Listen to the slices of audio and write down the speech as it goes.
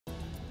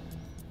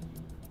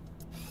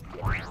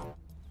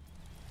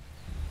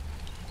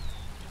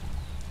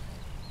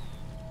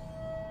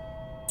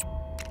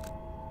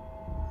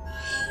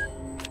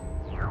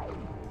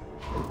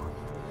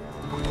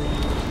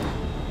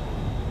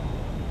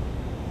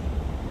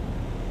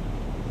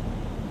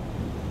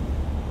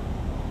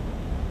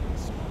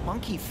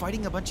Monkey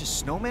fighting a bunch of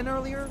snowmen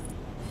earlier?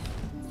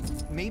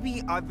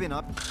 Maybe I've been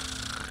up.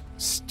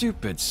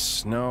 Stupid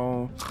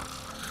snow.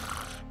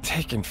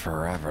 Taking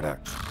forever to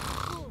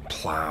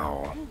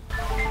plow.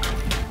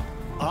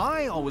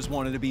 I always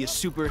wanted to be a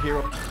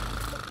superhero.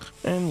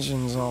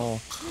 Engine's all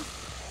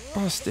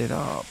busted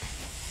up.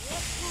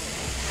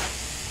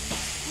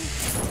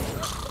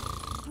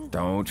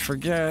 Don't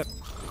forget.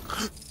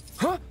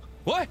 Huh?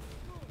 What?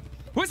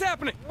 What's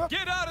happening?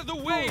 Get out of the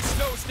way,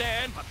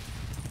 Snowstan!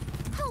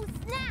 Oh,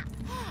 snap!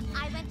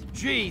 I went to...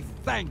 Gee,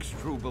 thanks,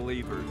 true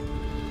believer.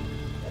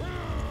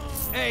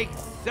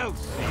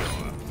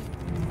 Excelsior!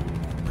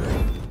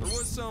 There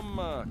was some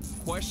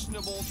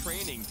questionable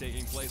training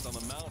taking place on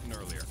the mountain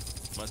earlier.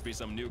 Must be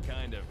some new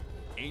kind of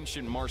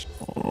ancient marsh.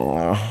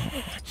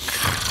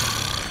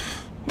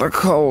 The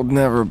cold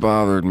never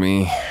bothered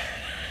me.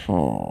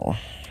 Oh,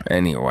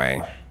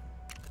 anyway.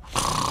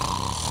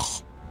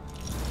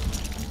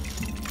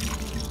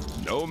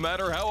 No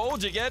matter how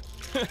old you get,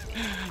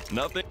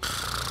 nothing.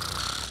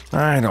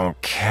 I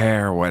don't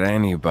care what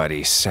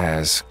anybody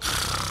says.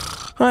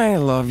 I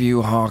love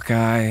you,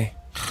 Hawkeye.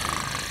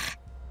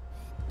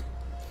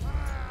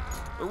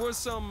 There was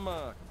some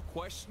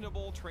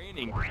questionable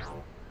training.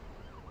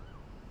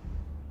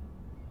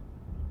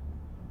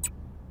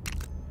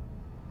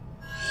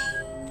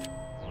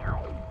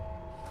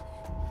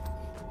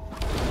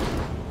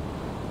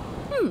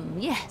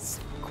 Yes,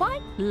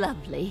 quite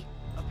lovely.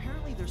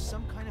 Apparently there's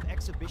some kind of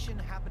exhibition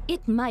happening.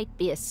 It might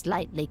be a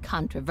slightly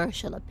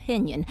controversial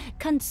opinion,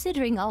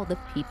 considering all the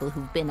people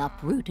who've been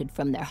uprooted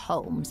from their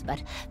homes,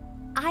 but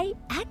I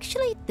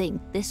actually think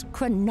this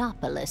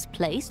Chronopolis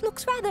place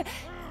looks rather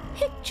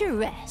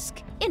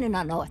picturesque in an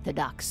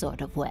unorthodox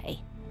sort of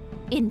way.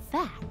 In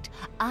fact,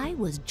 I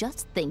was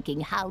just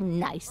thinking how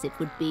nice it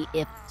would be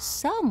if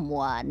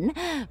someone,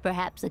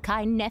 perhaps a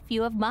kind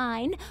nephew of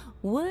mine,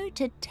 were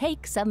to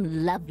take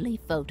some lovely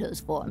photos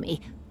for me.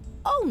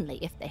 Only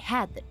if they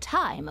had the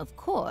time, of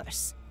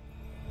course.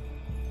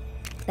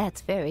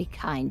 That's very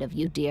kind of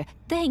you, dear.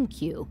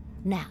 Thank you.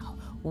 Now,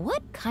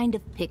 what kind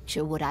of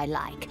picture would I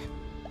like?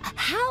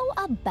 How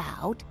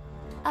about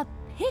a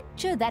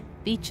picture that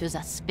features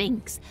a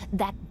sphinx,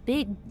 that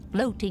big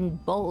floating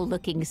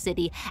bowl-looking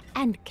city,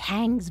 and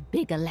Kang's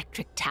big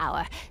electric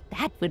tower?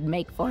 That would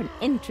make for an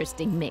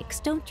interesting mix,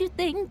 don't you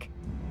think?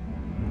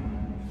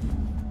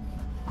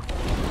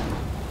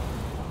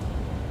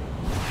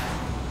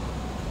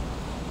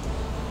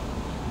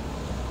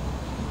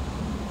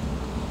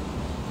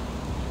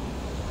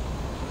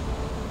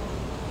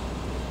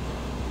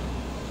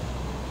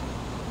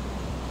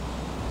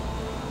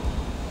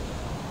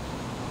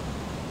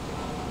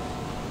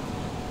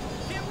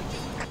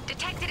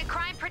 Detected a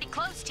crime pretty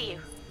close to you.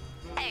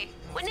 Hey,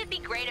 wouldn't it be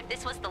great if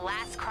this was the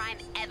last crime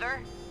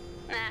ever?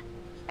 Nah,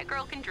 a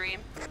girl can dream.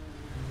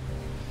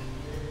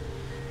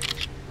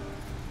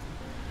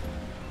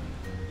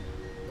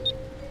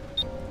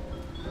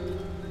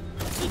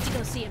 Need to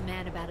go see a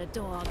man about a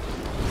dog.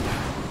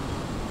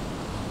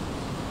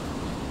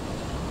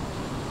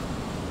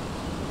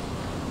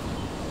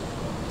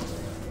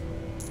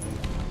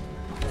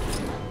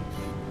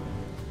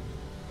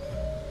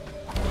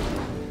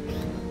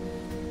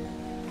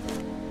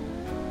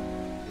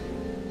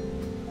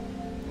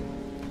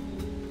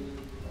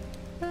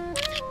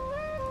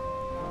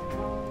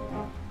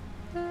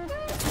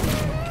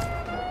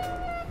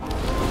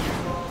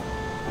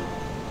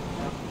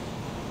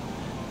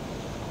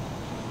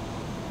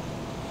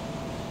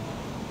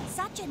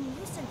 Such a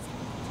nuisance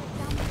having to trek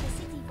down to the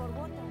city for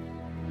water.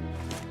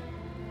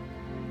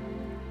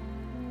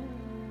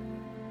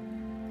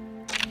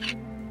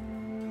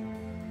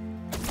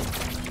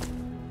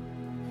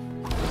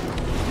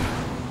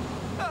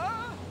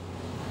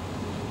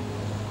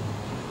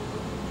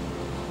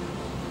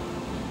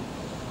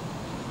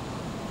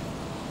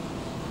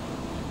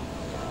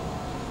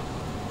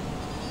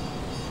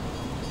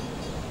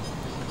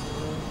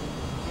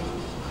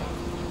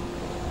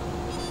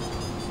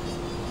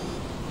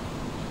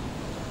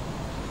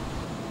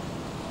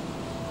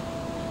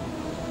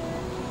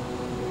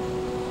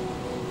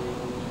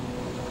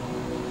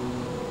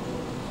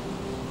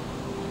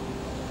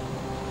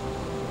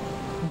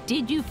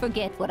 Did you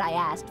forget what I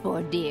asked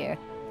for, dear?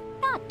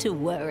 Not to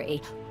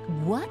worry.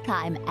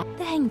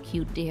 Thank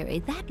you, dearie.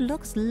 That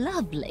looks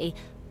lovely.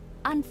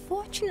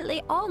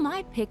 Unfortunately, all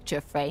my picture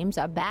frames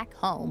are back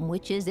home,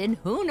 which is in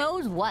who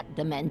knows what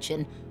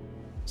dimension.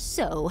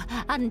 So,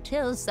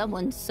 until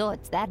someone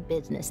sorts that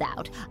business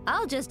out,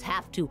 I'll just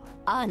have to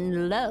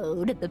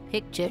unload the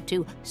picture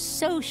to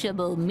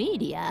sociable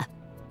media.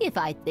 If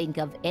I think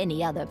of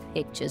any other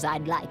pictures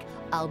I'd like,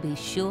 I'll be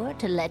sure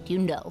to let you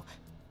know.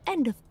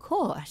 And of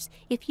course,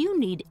 if you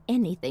need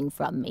anything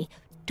from me,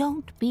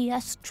 don't be a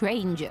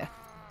stranger.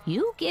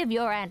 You give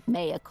your Aunt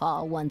May a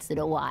call once in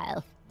a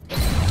while.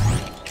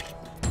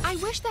 I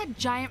wish that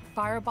giant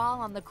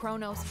fireball on the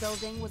Chronos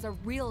building was a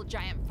real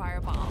giant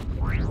fireball.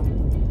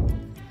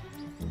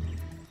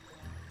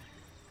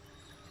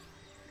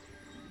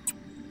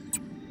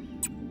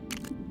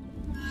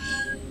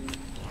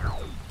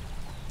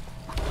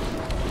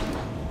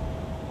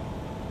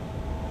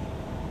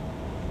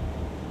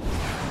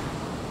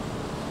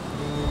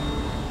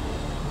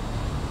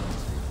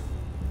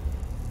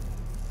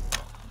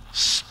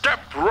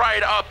 Step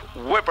right up,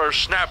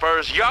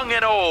 whippersnappers, young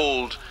and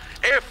old.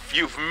 If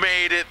you've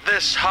made it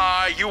this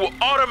high, you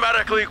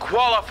automatically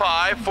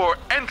qualify for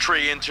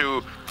entry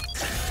into...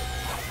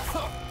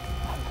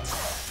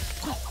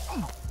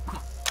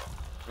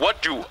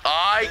 What do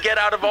I get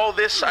out of all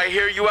this, I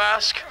hear you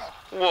ask?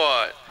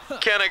 What?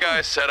 Can a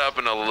guy set up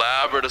an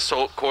elaborate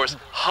assault course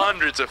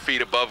hundreds of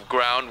feet above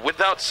ground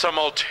without some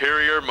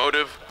ulterior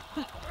motive?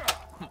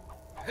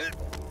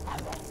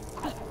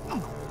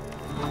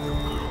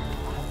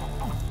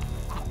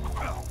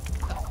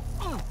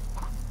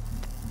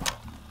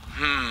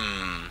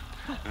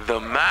 The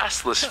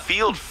massless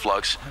field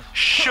flux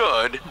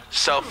should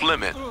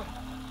self-limit.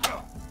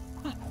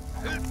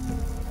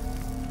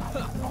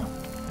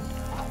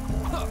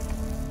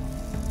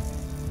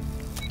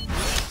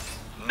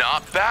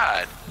 Not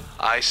bad.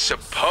 I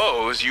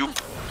suppose you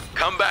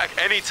come back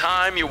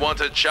anytime you want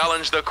to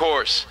challenge the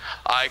course.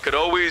 I could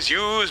always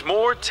use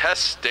more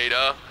test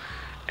data,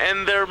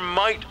 and there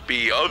might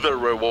be other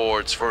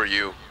rewards for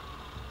you.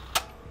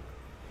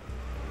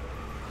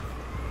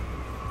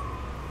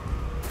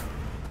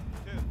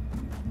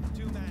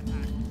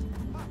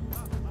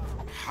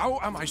 How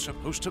am I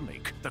supposed to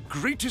make the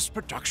greatest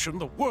production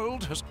the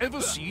world has ever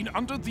seen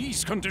under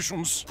these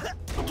conditions?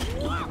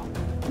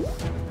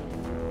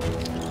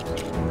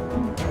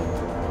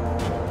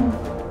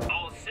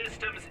 All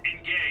systems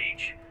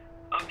engage.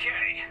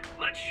 Okay,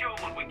 let's show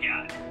them what we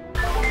got.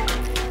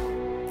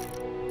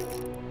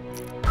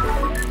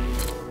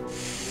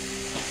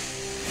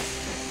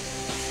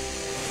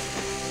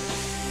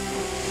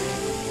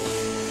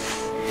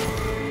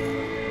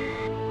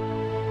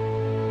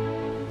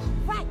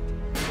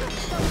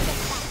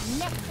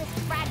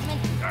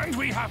 And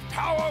we have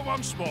power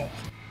once more.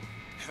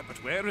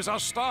 But where is our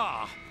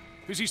star?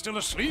 Is he still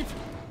asleep?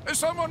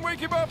 Someone wake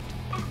him up!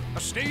 A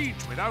stage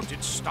without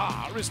its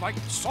star is like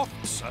soft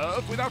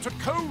serve without a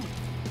cone.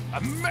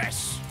 A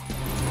mess!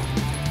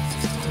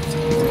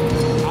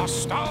 Our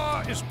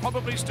star is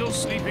probably still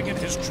sleeping in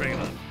his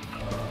trailer.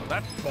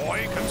 That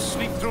boy can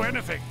sleep through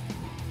anything.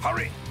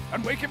 Hurry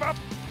and wake him up!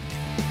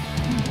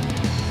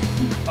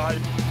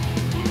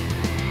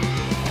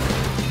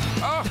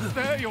 Ah,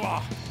 there you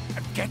are.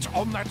 And get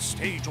on that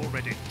stage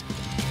already.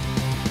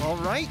 All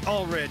right,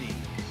 already.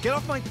 Get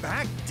off my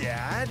back,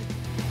 Dad.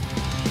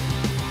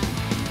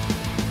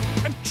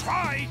 And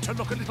try to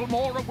look a little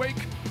more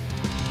awake.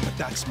 But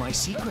that's my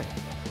secret.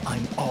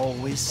 I'm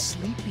always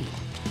sleepy.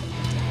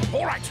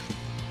 All right,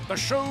 the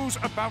show's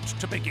about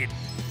to begin.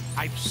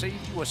 I've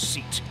saved you a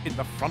seat in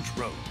the front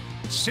row.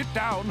 Sit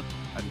down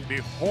and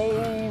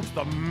behold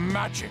the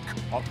magic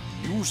of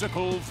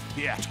musical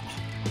theater.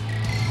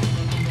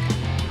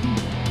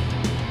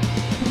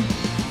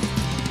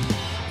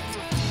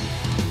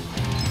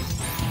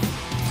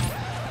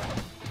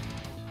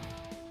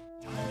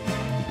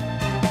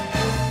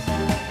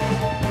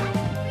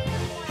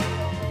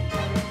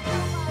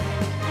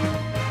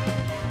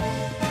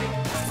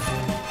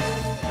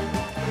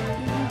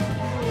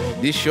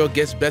 This show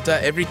gets better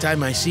every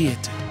time I see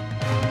it.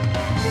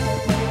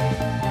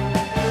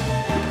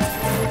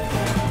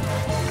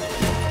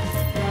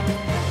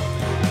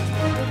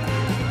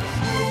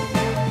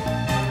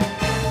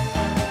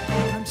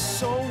 I'm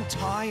so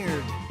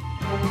tired.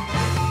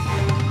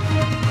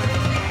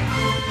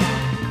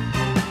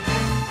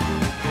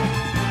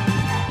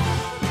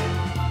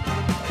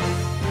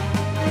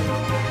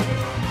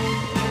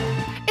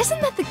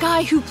 Isn't that the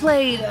guy who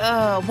played,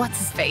 what's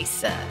his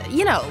face?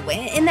 You know,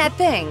 in that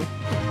thing?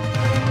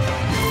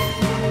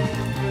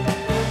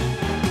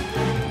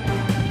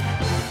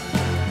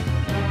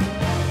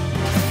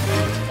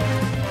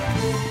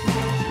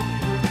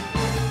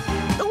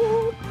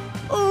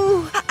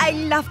 I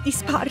love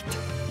this part.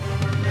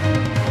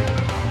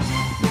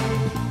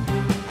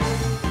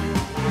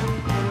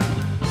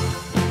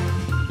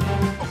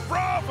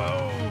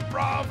 Bravo!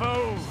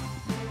 Bravo!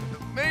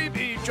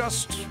 Maybe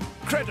just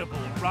credible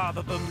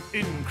rather than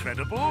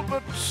incredible,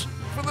 but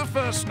for the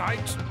first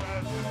night,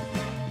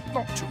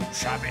 not too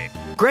shabby.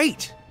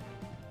 Great!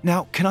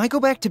 Now, can I go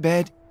back to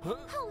bed?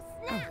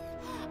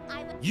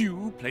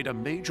 You played a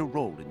major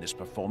role in this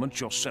performance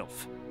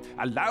yourself.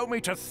 Allow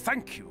me to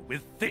thank you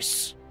with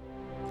this.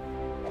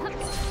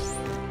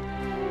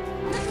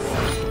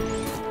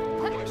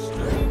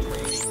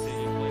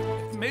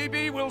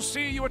 Maybe we'll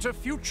see you at a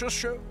future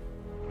show.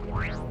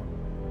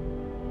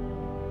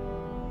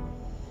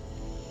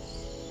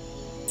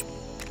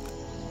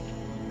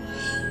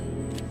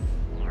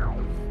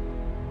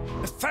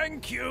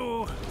 Thank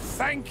you,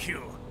 thank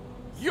you.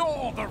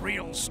 You're the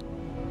real star.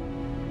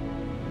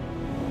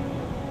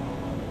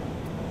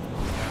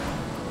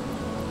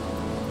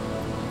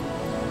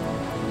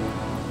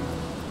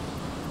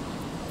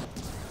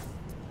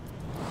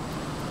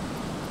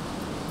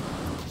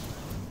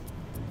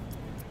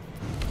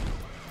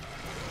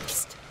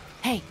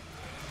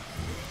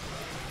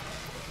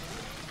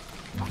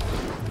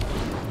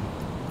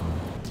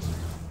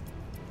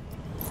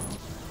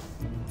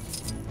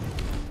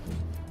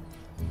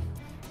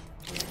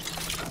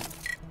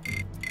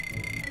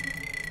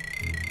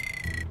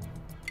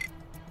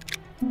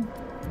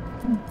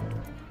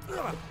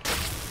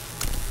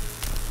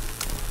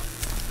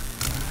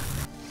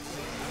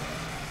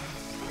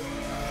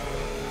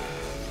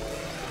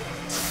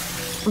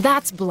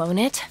 That's blown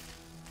it.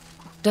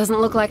 Doesn't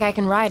look like I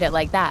can ride it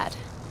like that.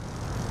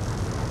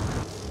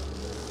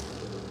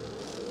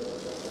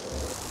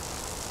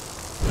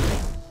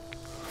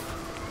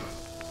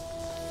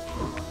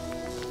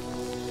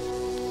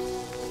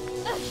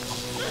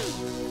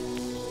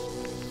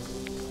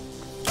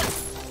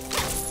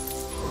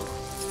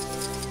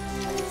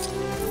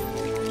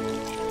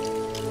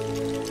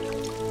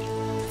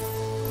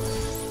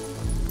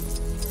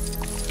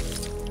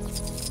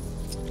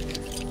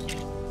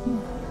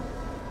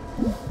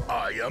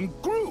 I am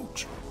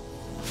Groot.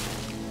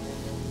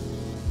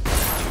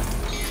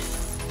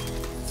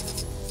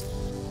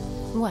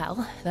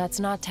 Well, that's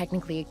not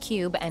technically a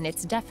cube, and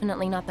it's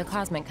definitely not the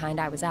cosmic kind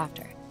I was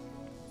after.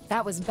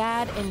 That was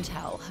bad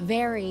intel.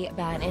 Very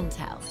bad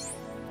intel.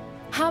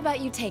 How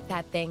about you take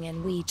that thing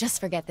and we just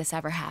forget this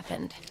ever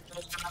happened?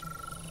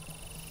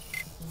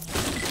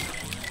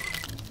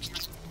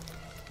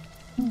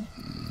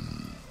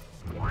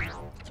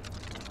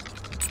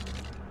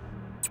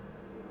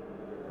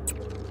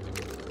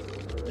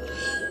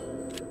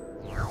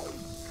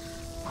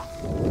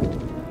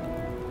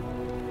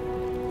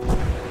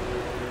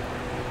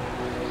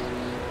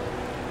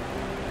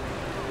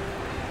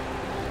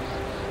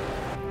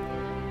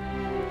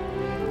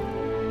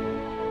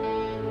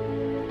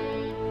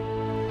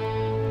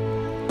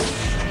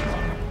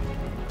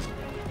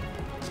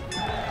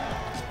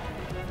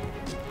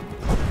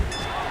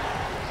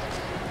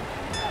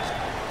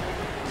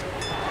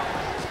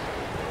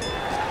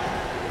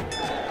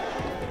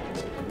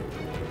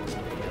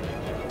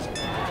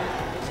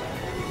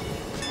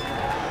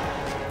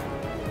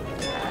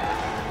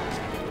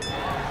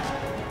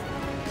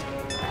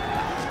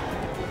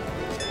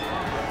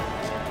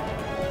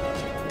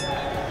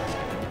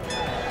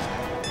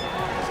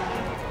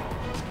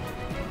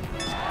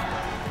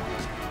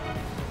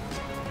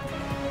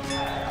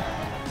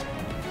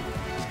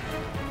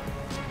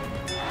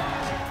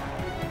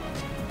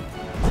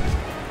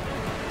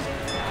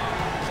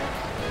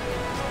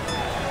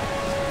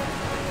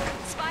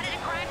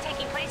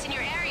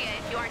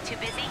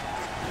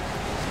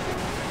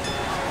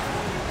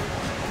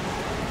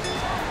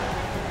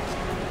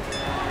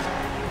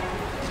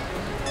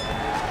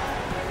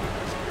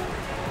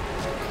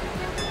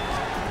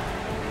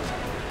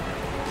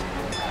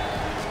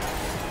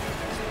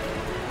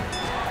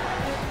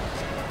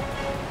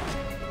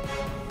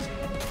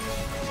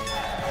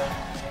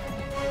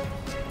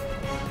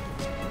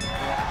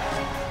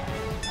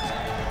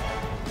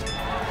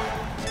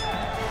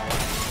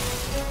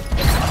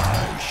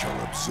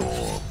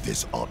 Absorb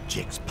this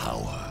object's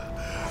power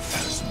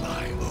as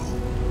my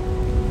own.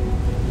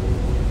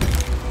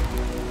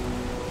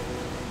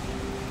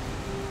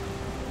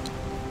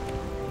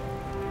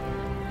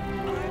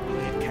 I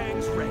believe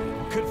Kang's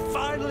reign could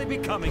finally be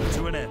coming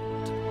to an end.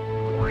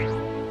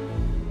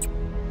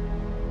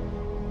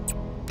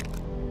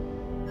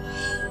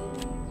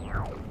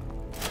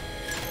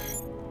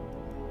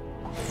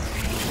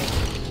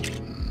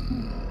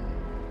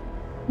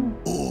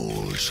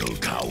 All shall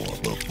cower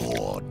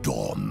before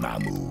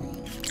Dormammu.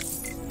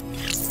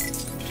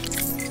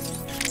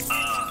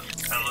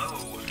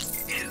 Hello?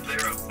 Is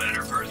there a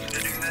better person to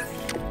do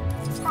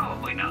this?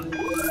 Probably not.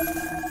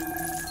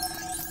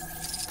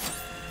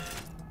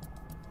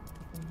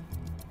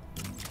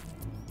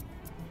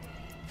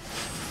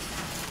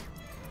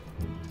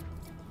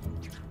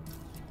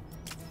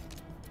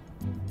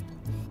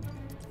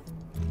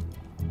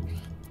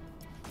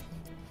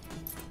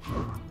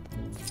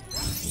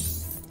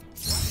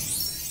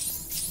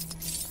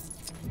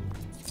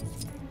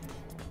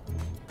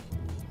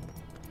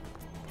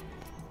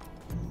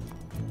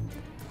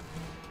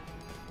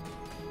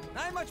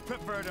 I much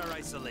preferred our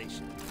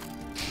isolation.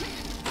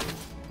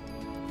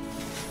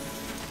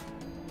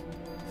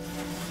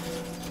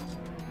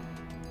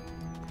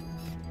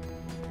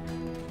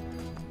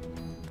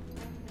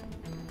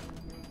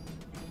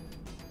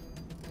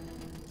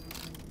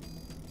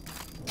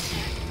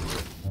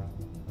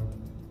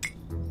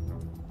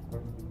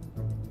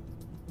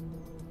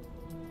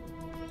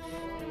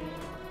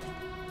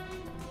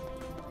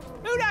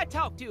 Who'd I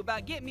talk to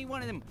about getting me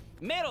one of them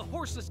metal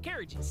horseless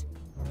carriages?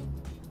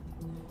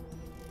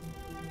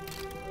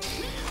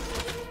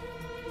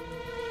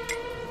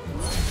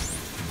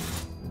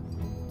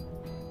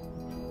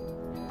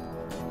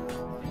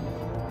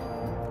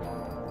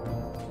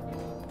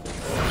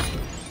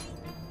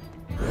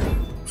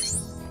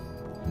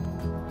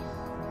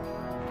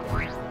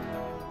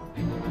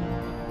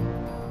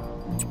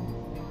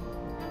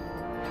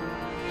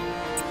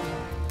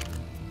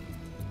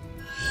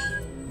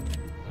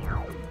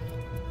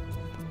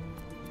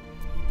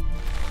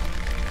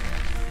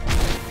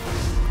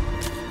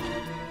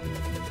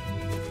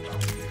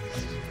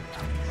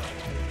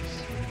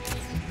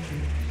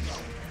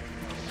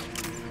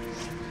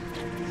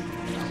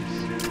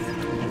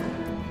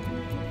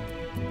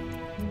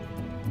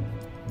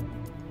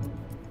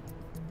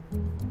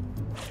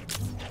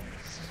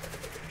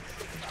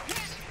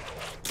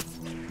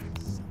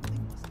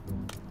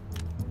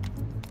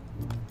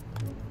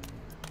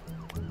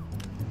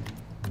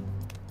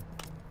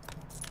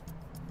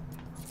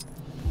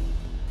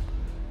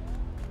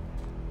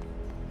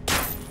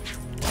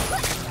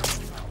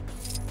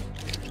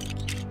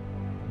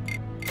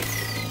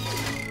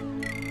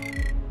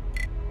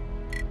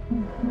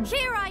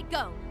 Here I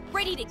go,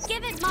 ready to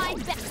give it my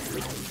best.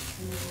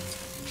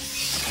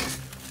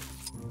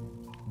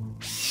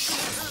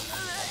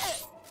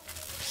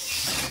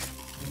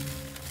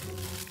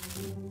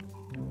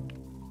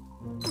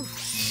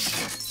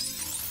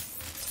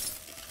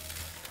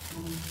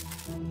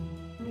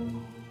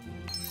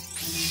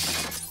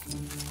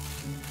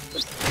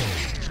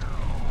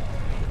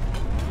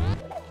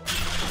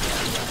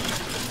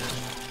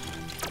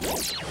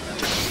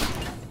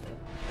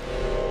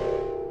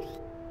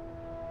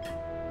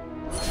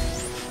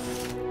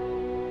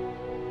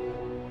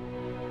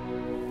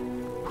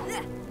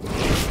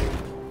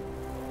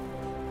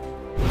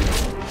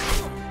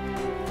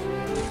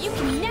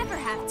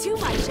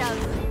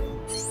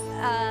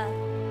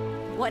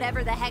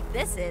 Whatever the heck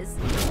this is.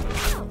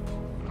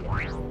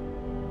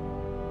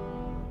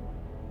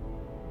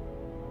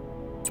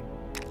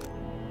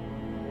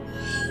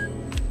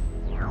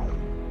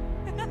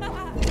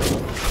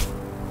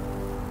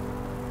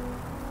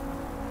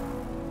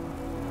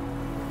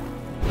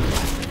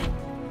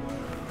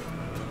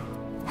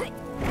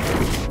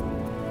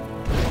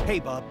 Hey,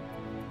 Bub.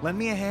 Lend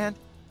me a hand?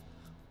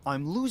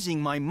 I'm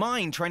losing my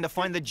mind trying to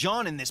find the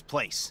John in this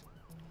place.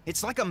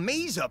 It's like a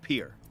maze up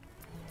here.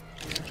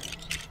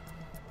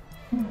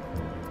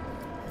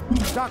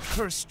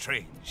 Doctor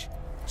Strange,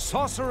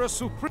 Sorcerer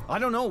Supreme. I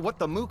don't know what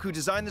the mook who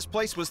designed this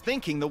place was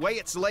thinking the way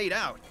it's laid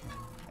out.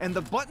 And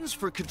the buttons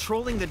for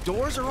controlling the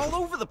doors are all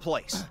over the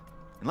place.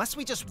 Unless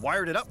we just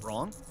wired it up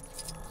wrong.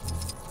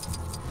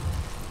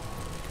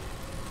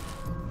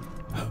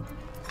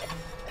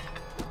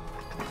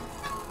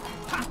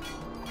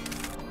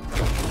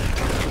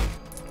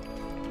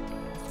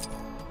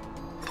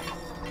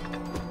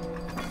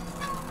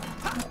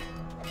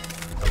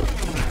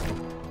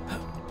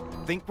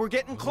 Think we're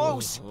getting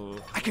close.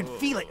 I can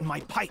feel it in my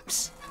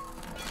pipes.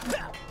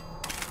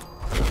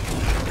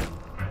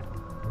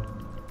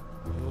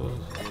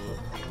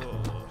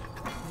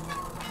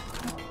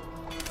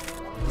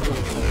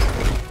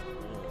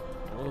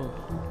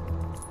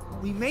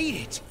 We made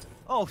it.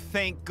 Oh,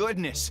 thank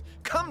goodness.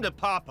 Come to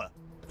Papa.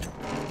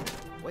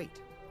 Wait,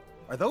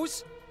 are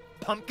those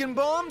pumpkin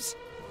bombs?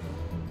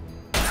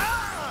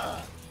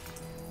 Ah!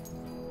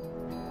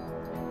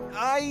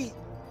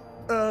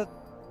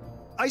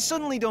 I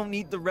suddenly don't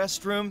need the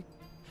restroom.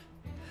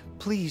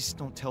 Please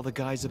don't tell the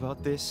guys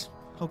about this,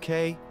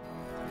 okay?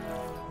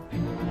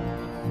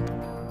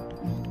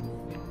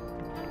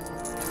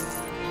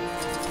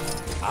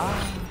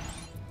 Ah,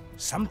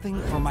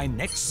 something for my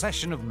next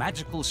session of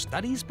magical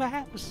studies,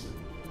 perhaps?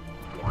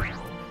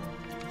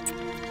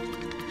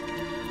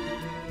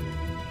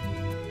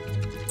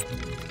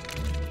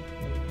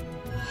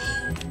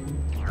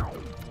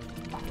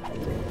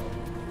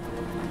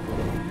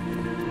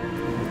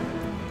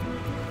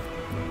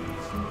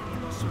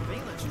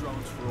 Surveillance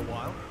drones for a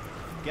while.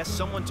 Guess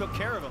someone took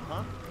care of them,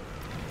 huh?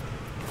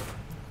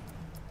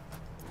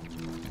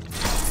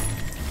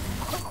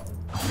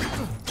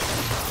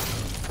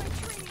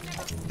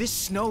 This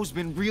snow's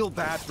been real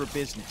bad for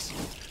business.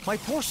 My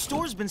poor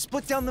store's been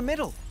split down the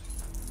middle.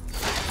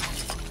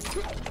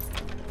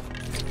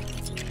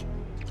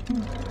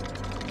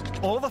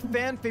 All the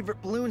fan-favorite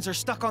balloons are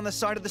stuck on the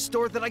side of the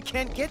store that I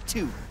can't get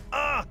to.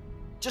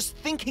 Just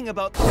thinking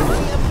about the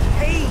money I'm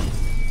paid.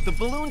 The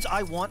balloons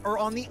I want are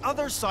on the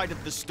other side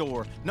of the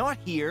store, not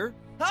here.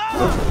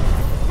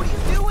 What are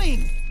you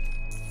doing?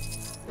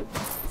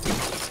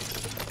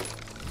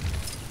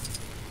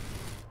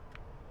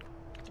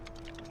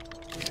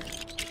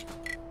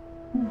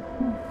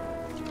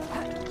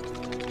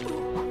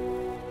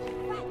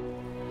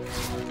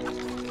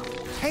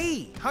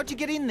 Hey, how'd you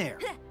get in there?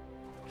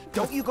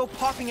 Don't you go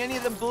popping any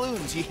of them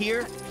balloons, you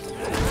hear?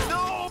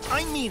 No,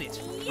 I mean it.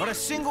 Not a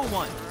single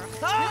one.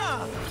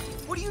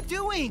 What are you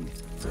doing?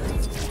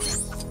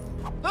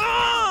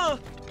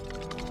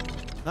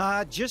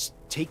 Just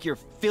take your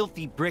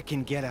filthy brick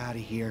and get out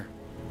of here.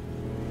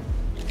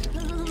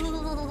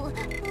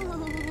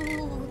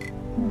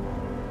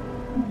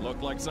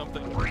 Look like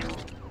something.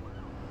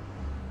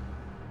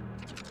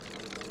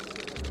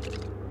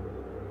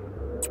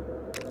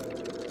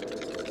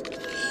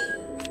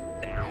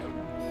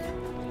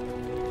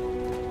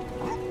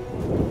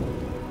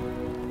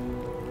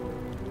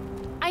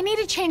 I need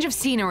a change of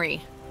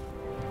scenery.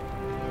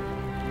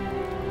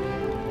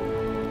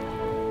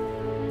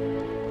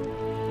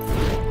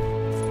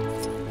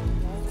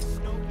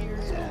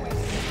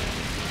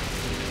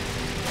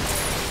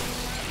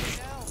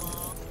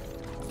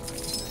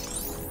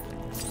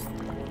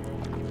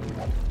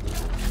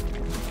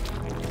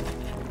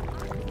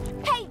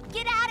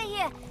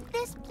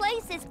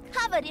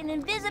 In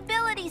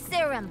invisibility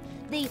serum.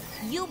 The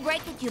you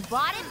break it, you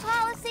bought it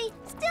policy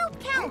still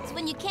counts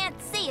when you can't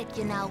see it,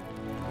 you know.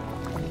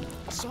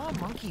 I saw a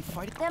monkey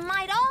fight. There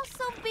might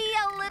also be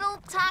a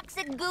little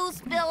toxic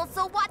goose bill,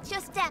 so watch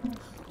your step.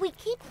 We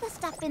keep the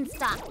stuff in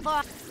stock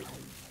for...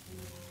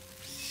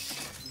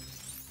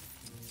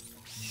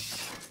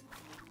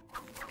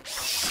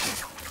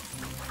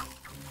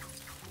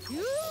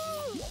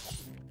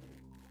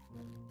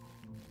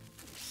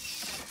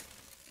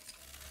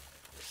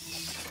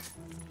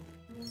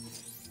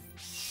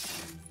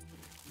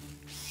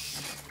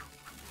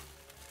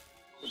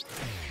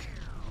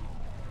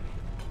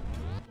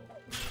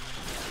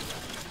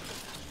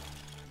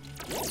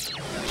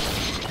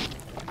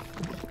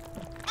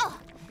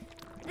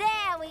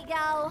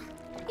 go.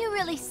 You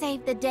really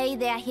saved the day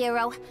there,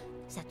 hero.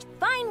 Such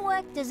fine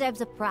work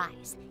deserves a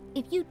prize.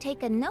 If you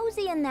take a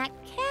nosy in that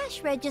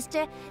cash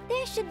register,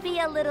 there should be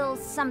a little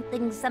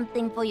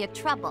something for your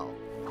trouble.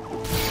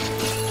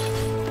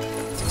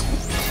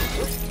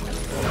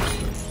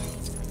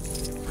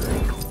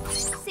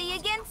 See you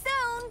again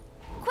soon.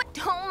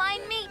 Don't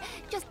mind me.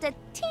 Just a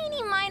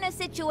teeny minor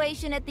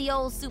situation at the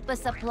old super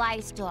supply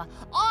store.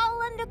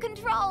 All under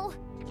control.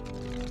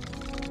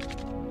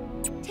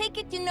 Take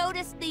it you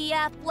noticed the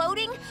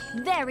floating?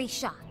 Very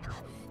sharp.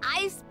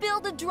 I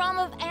spilled a drum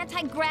of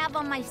anti-grav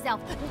on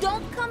myself.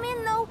 Don't come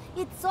in, though.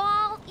 It's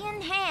all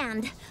in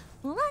hand.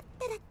 Oh,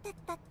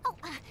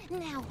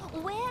 now,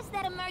 where's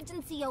that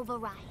emergency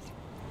override?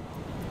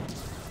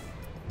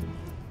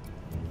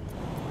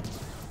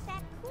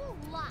 That cool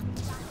lock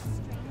got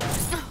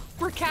strange.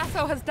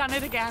 Ricasso has done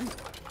it again.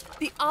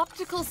 The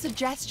optical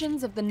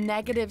suggestions of the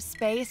negative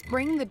space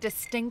bring the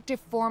distinctive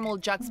formal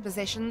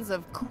juxtapositions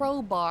of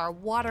crowbar,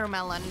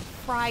 watermelon,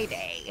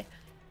 Friday.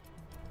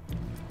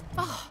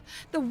 Oh,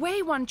 the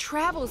way one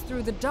travels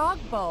through the dog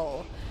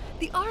bowl.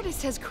 The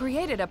artist has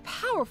created a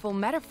powerful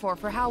metaphor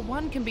for how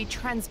one can be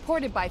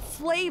transported by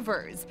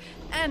flavors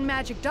and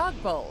magic dog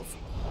bowls.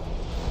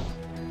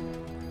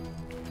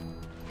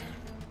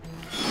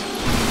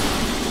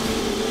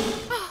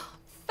 Oh,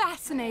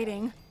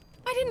 fascinating.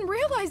 I didn't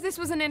realize this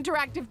was an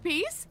interactive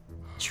piece.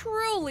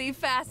 Truly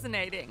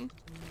fascinating.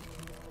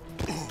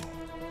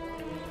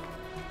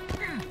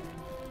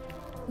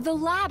 The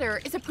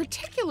latter is a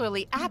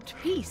particularly apt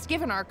piece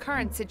given our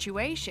current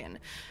situation,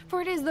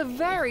 for it is the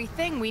very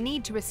thing we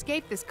need to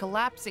escape this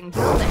collapsing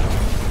building.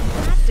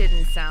 That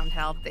didn't sound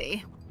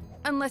healthy.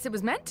 Unless it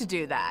was meant to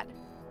do that.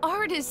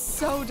 Art is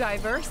so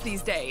diverse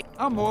these days.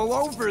 I'm all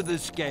over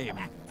this game.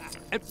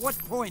 At what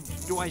point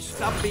do I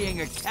stop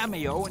being a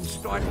cameo and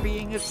start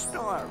being a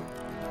star?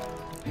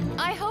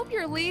 I hope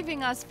you're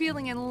leaving us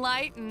feeling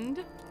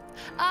enlightened.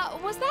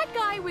 Was that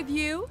guy with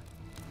you?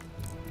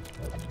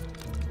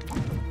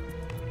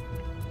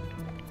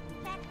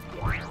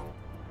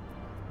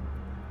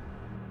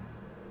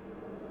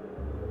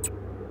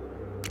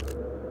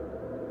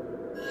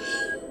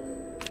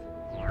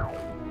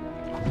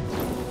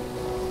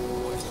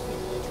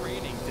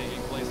 Training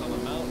taking place on the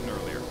mountain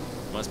earlier.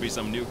 Must be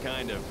some new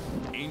kind of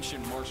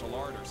ancient martial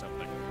art or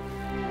something.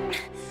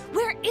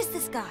 Where is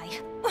this guy?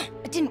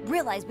 I didn't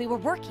realize we were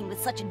working with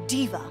such a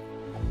diva.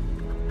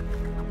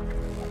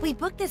 We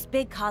booked this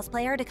big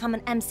cosplayer to come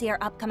and MC our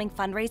upcoming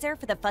fundraiser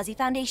for the Fuzzy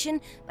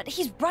Foundation, but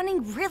he's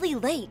running really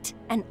late.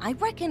 And I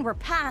reckon we're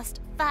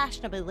past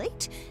fashionably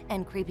late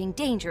and creeping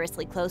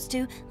dangerously close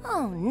to,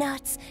 oh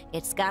nuts,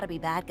 it's gotta be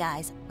bad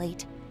guys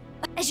late.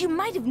 As you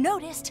might have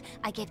noticed,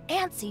 I get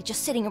antsy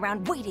just sitting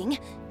around waiting.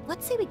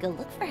 Let's see we go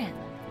look for him.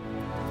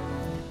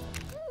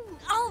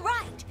 All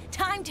right,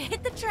 time to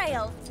hit the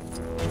trail.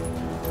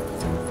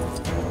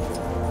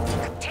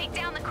 Take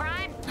down the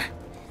crime?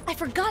 I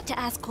forgot to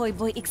ask Koi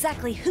Boy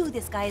exactly who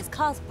this guy is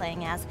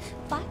cosplaying as,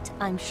 but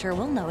I'm sure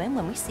we'll know him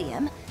when we see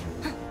him.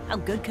 How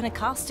good can a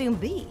costume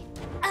be?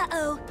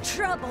 Uh-oh,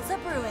 trouble's a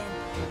brewing.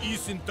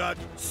 Isn't that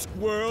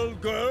Squirrel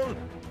Girl?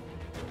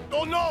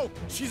 Oh no,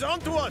 she's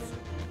onto us!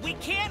 We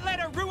can't let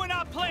her ruin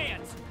our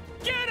plans!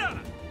 Get her!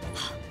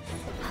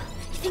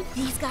 You think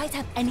these guys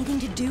have anything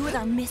to do with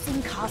our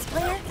missing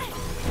cosplayer?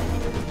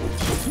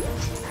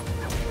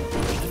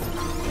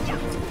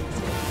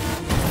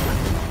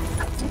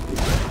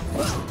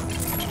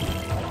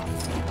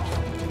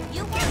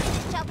 You want me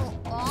to shovel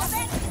all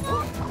that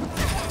snow?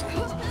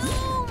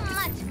 Too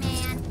much,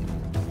 man.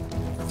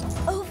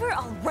 Over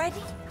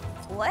already?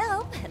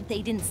 Well,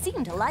 they didn't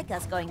seem to like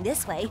us going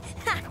this way.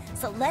 Ha!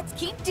 So let's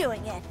keep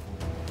doing it.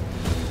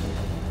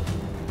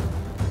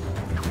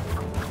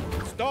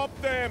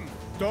 Stop them!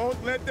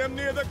 Don't let them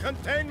near the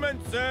containment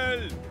cell!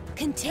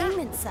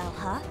 Containment cell,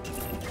 huh?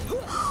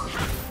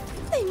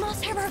 They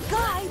must have our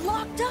guy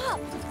locked up!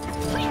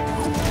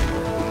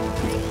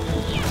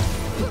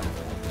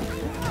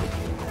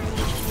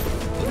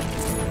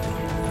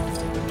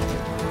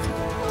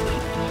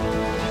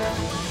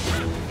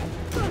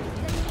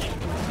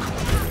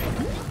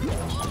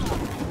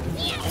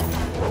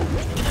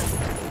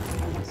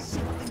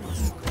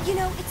 You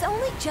know, it's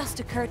only just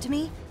occurred to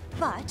me,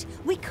 but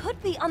we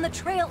could be on the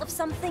trail of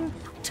something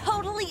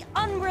totally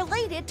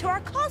unrelated to our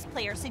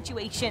cosplayer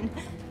situation.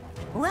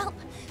 Well,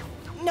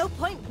 no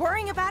point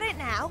worrying about it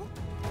now.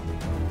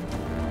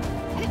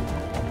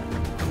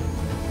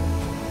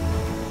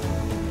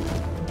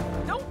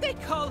 Don't they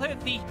call her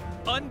the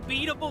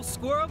unbeatable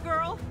Squirrel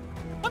Girl?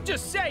 I'm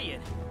just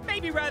saying,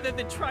 maybe rather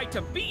than try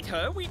to beat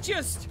her, we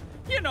just,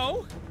 you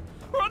know,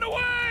 run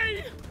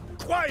away!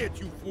 Quiet,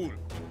 you fool!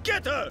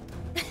 Get her!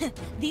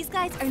 These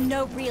guys are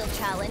no real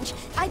challenge.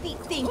 I beat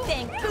Bing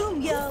Bang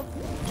Boom, yo!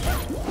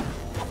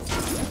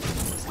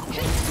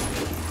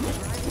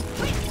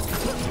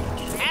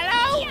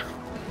 Hello?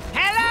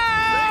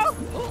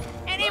 Hello?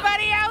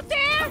 Anybody out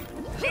there?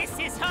 This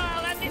is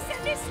all a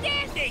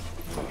misunderstanding.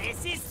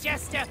 This is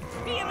just a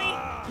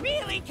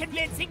really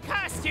convincing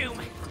costume.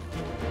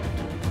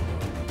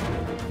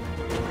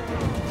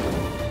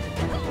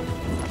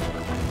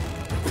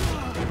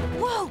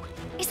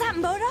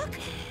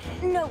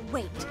 No,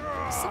 wait.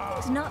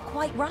 Something's not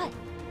quite right.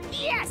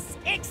 Yes,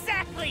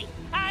 exactly!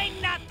 I'm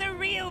not the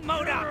real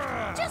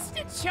MODOK! Just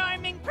a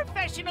charming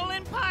professional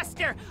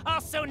imposter,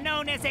 also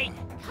known as a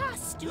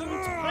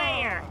costumed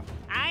player.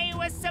 I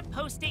was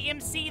supposed to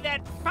MC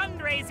that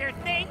fundraiser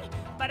thing,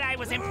 but I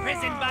was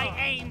imprisoned by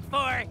AIM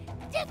for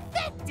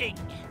defecting.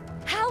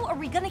 How are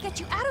we gonna get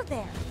you out of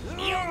there?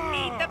 You'll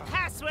need the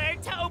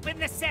password to open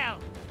the cell.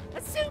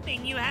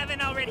 Assuming you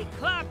haven't already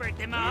clobbered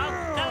them all,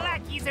 the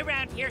lackeys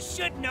around here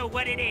should know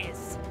what it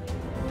is.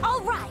 All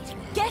right,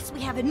 guess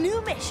we have a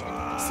new mission.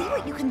 See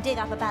what you can dig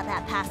up about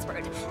that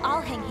password. I'll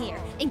hang here,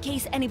 in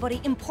case anybody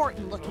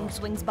important-looking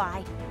swings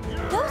by.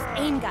 Those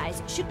AIM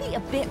guys should be a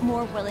bit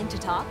more willing to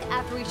talk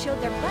after we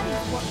showed their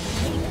buddies what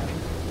we're made of.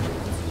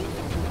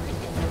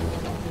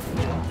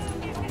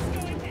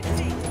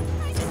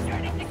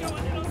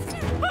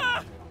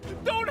 Ah!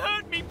 Don't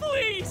hurt me,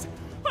 please!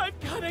 I've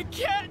got a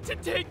cat to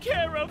take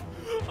care of.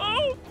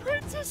 Oh,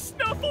 Princess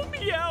Snuffle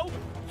Meow!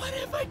 What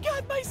have I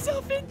got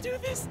myself into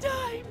this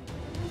time?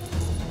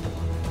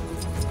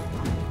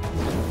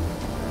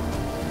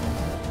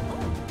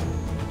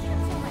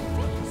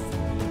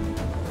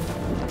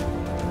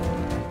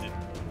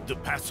 The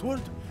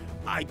password?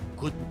 I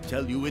couldn't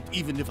tell you it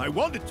even if I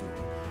wanted to.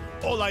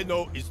 All I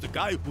know is the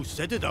guy who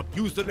set it up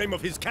used the name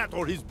of his cat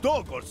or his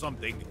dog or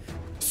something.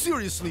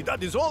 Seriously,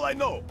 that is all I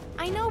know.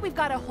 I know we've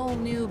got a whole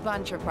new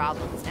bunch of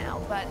problems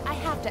now, but I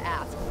have to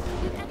ask,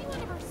 did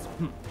anyone ever...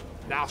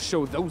 I'll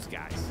show those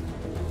guys.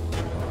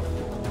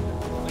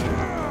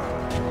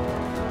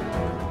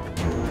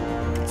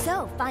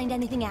 So, find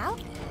anything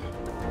out?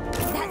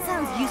 That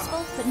sounds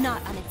useful, but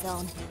not on its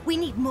own. We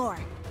need more.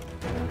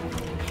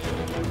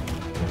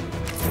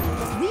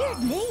 Weird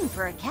name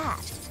for a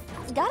cat.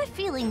 Got a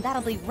feeling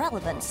that'll be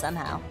relevant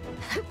somehow.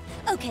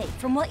 Okay,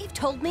 from what you've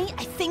told me,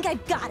 I think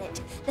I've got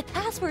it. The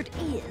password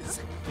is...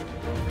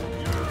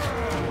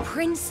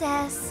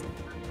 Princess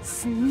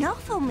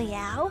Snuffle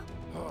Meow?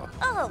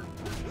 Oh,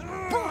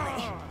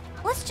 boy.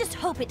 Let's just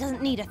hope it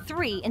doesn't need a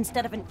 3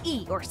 instead of an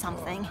E or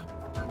something.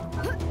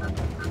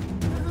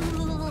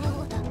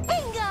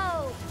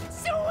 Bingo!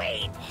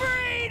 Sweet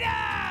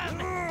freedom!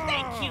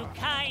 Thank you,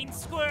 kind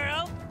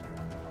squirrel.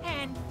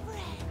 And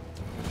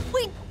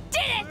we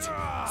did it!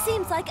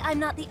 Seems like I'm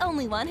not the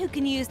only one who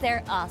can use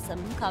their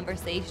awesome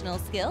conversational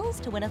skills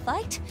to win a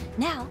fight.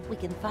 Now we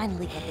can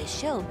finally get this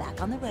show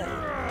back on the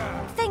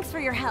road. Thanks for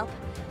your help.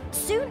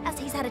 Soon as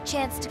he's had a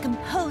chance to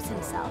compose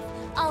himself,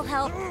 I'll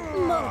help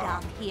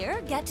MODOK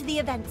here get to the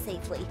event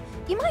safely.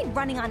 You mind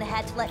running on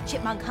ahead to let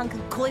Chipmunk Hunk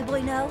and Koi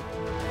Boy know?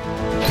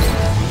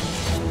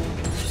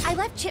 I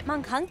left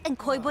Chipmunk Hunk and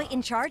Koi Boy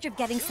in charge of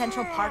getting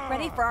Central Park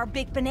ready for our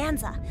big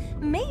bonanza.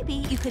 Maybe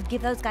you could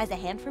give those guys a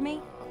hand for me?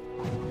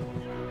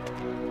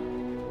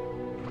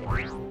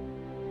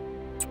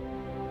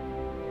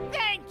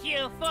 thank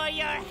you for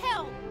your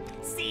help.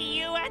 See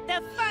you at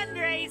the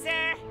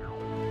fundraiser.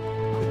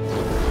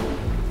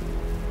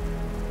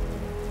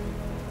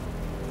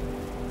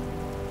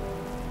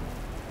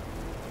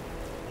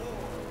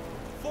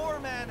 For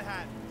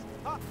Manhattans!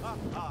 Ha ha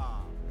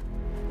ha!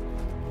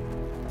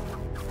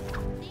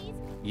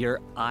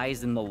 Your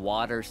eyes in the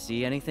water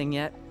see anything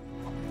yet?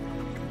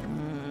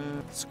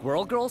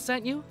 Squirrel Girl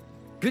sent you?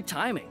 Good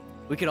timing.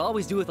 We could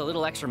always do with a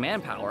little extra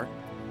manpower.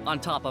 On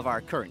top of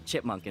our current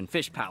chipmunk and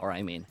fish power,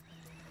 I mean.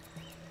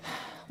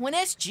 When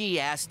SG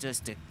asked us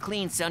to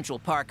clean Central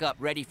Park up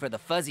ready for the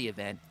Fuzzy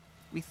event,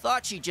 we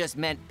thought she just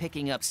meant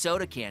picking up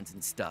soda cans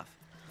and stuff.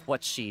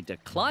 What she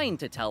declined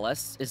to tell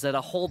us is that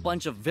a whole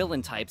bunch of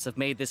villain types have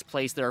made this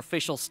place their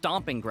official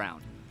stomping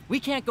ground. We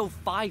can't go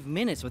 5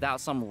 minutes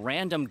without some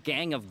random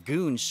gang of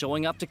goons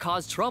showing up to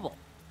cause trouble.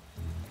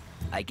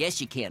 I guess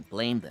you can't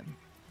blame them.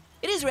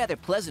 It is rather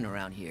pleasant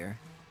around here.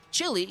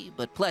 Chilly,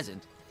 but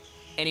pleasant.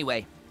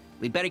 Anyway,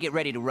 we'd better get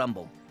ready to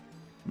rumble.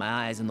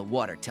 My eyes in the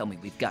water tell me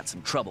we've got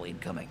some trouble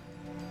incoming.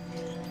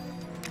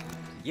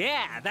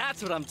 Yeah,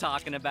 that's what I'm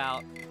talking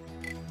about.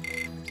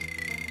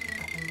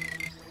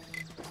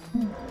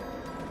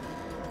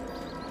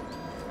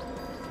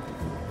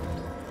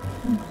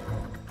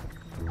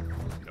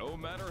 No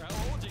matter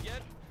how old you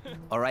get.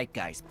 All right,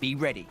 guys, be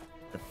ready.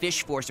 The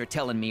Fish Force are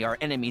telling me our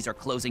enemies are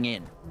closing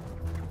in.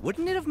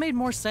 Wouldn't it have made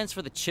more sense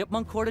for the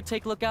Chipmunk Corps to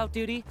take lookout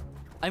duty?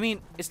 I mean,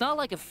 it's not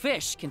like a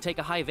fish can take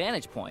a high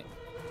vantage point.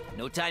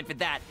 No time for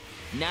that.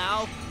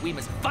 Now, we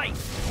must fight!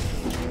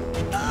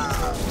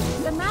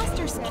 The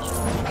Master said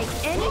to make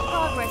any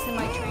progress in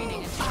my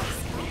training until I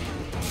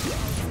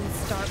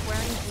start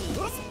wearing these.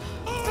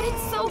 But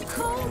it's so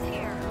cold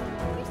here.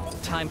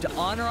 Time to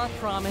honor our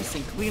promise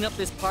and clean up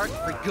this park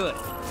for good.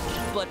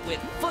 But with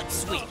foot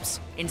sweeps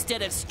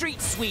instead of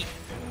street sweep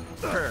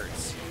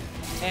purrs.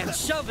 And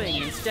shoving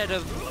instead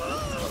of...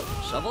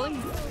 shoveling?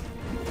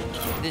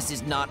 This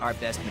is not our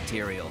best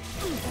material.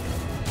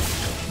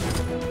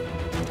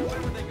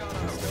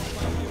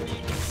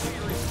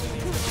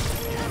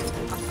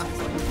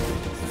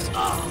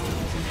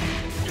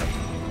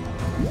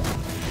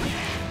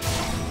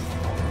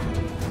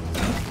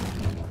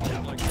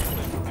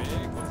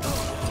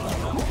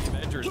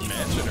 Avengers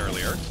Mansion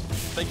earlier.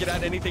 Think it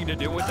had anything to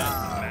do with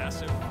that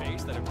massive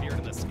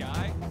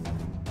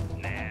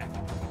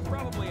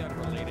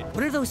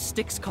What are those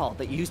sticks called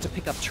that you use to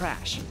pick up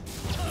trash?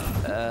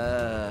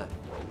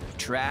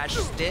 Trash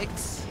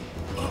sticks?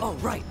 Oh,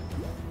 right.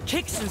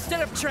 Kicks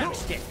instead of trash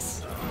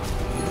sticks.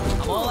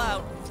 I'm all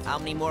out. How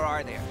many more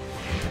are there?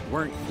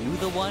 Weren't you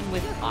the one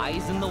with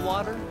eyes in the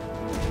water?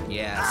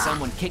 Yeah,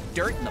 someone kicked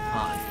dirt in the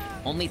pond.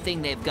 Only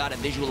thing they've got a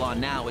visual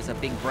on now is a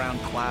big brown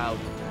cloud.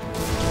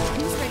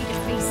 Who's ready to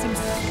face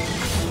himself?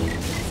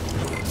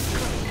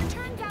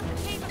 Turns out the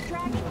Cave of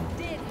Dragons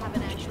did have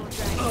an actual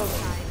dragon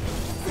inside.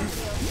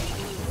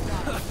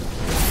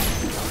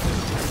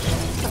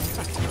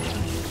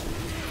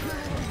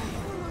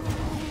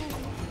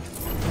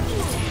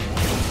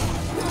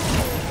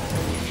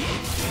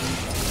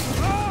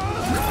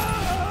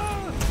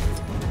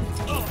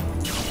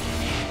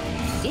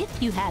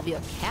 If you have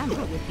your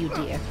camera with you,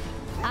 dear,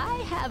 I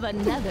have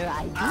another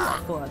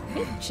idea for a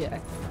picture.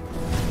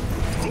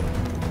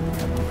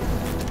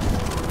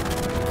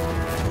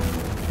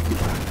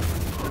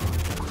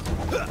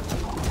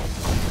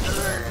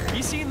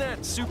 You seen that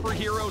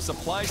superhero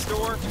supply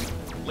store?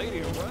 Lady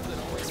who runs it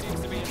always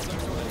seems to be in some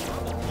sort of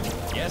trouble.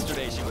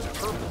 Yesterday she was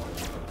purple.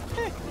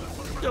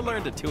 You'll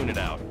learn to tune it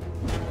out.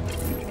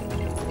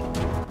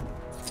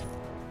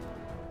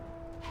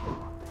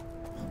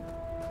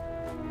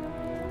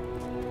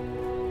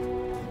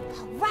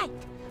 All right,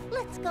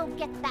 let's go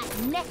get that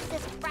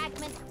Nexus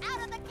fragment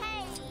out of the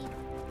cave.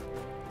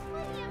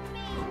 What do you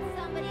mean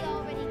somebody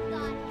already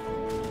got it?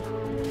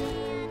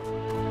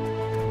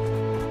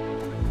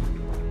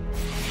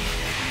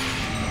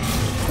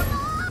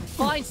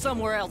 Find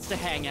somewhere else to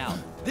hang out.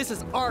 This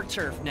is our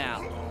turf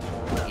now.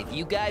 If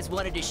you guys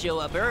wanted to show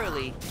up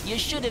early, you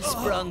should have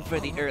sprung for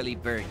the early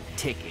bird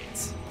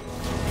tickets.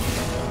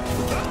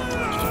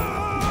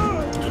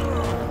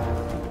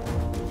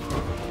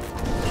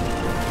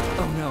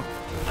 Oh no.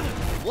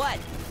 What?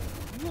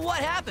 What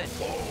happened?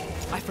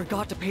 I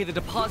forgot to pay the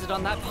deposit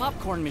on that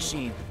popcorn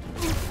machine.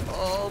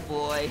 Oh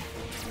boy.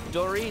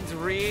 Doreen's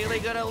really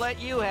gonna let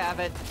you have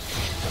it.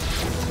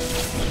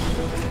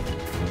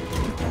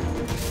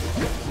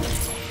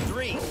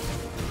 Three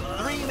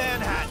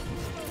Manhattan.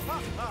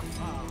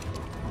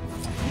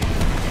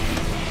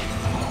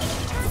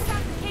 Turns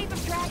out the Cave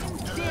of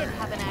Dragons did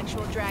have an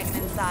actual dragon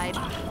inside.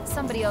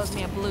 Somebody owes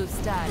me a blue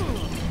stud.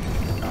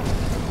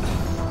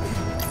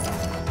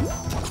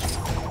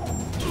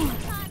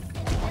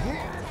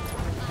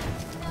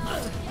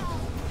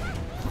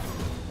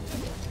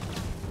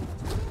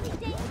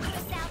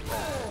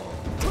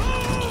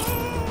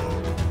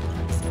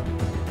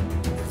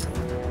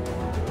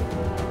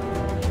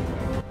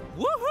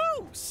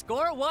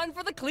 Score one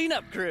for the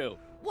cleanup crew.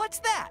 What's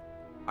that?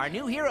 Our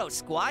new hero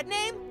squad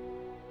name?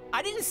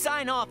 I didn't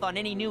sign off on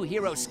any new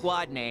hero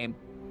squad name.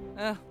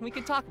 We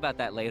can talk about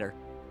that later.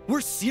 We're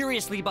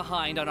seriously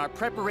behind on our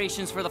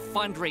preparations for the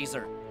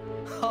fundraiser.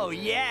 Oh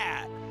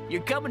yeah,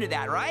 you're coming to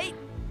that, right?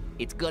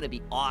 It's gonna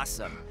be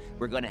awesome.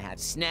 We're gonna have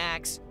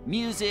snacks,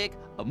 music,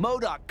 a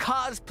MODOK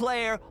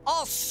cosplayer,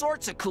 all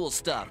sorts of cool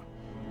stuff.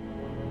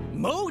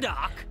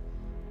 MODOK?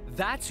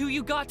 That's who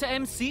you got to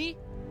MC?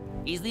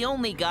 He's the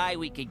only guy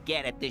we could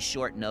get at this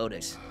short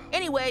notice.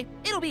 Anyway,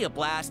 it'll be a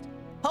blast.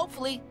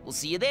 Hopefully, we'll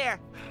see you there.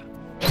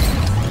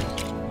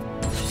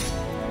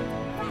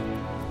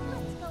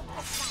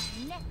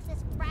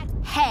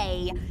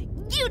 Hey,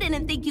 you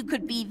didn't think you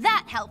could be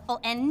that helpful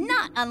and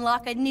not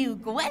unlock a new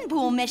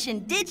Gwenpool mission,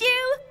 did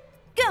you?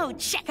 Go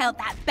check out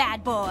that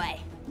bad boy.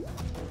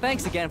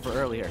 Thanks again for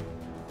earlier.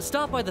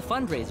 Stop by the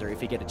fundraiser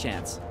if you get a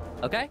chance,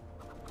 okay?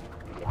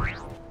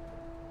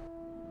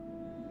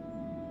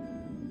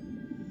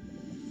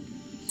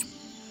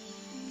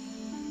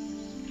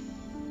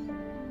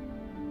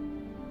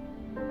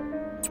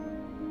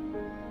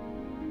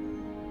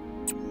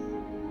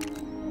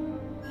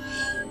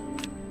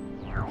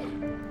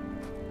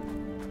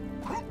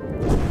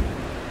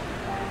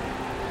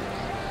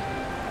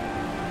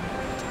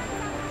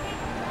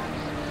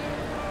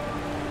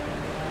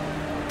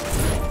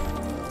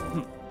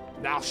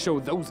 Now show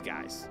those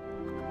guys.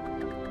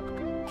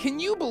 Can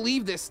you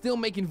believe they're still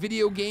making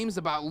video games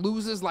about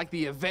losers like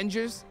the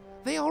Avengers?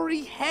 They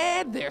already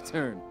had their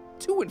turn.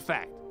 2, in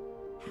fact.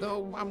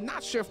 Though I'm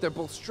not sure if they're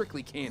both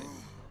strictly canon.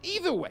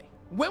 Either way,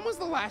 when was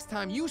the last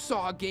time you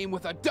saw a game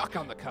with a duck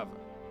on the cover?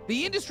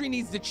 The industry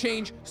needs to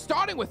change,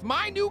 starting with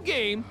my new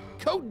game,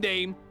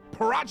 codename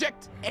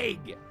Project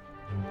Egg.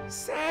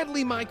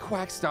 Sadly, my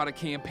Quackstarter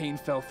campaign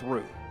fell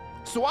through,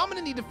 so I'm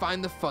gonna need to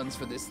find the funds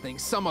for this thing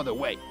some other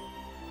way.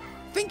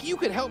 Think you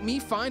could help me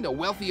find a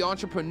wealthy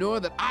entrepreneur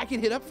that I can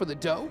hit up for the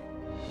dough?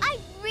 I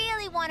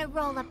really want to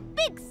roll a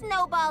big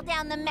snowball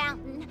down the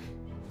mountain,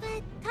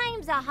 but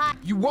times are hot.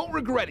 You won't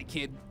regret it,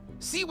 kid.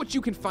 See what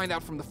you can find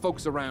out from the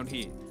folks around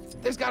here.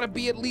 There's gotta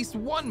be at least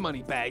one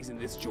money bags in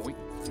this joint.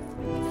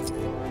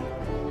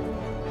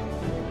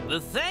 The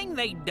thing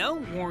they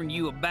don't warn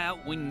you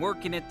about when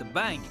working at the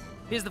bank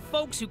is the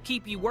folks who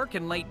keep you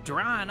working late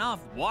drying off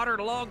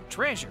waterlogged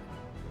treasure.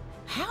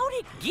 How'd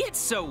it get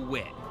so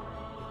wet?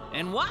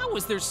 And why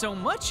was there so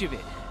much of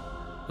it?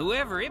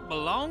 Whoever it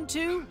belonged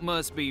to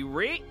must be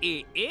rich.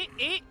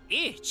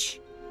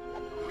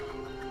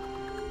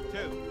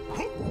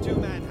 Two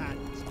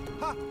Manhattans.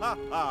 Ha ha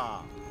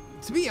ha!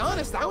 To be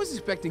honest, I was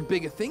expecting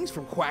bigger things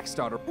from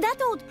Quackstarter. That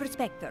old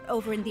prospector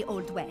over in the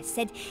Old West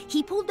said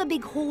he pulled a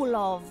big hole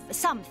of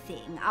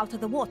something out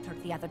of the water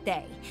the other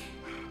day.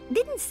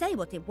 Didn't say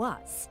what it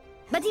was,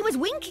 but he was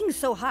winking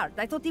so hard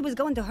I thought he was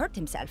going to hurt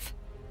himself.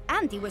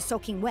 And he was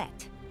soaking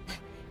wet.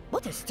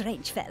 What a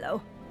strange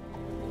fellow.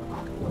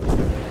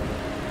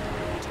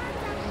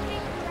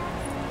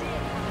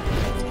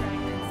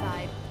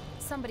 Inside.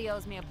 Somebody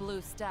owes me a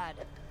blue stud.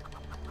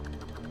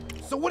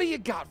 So what do you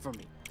got for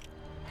me?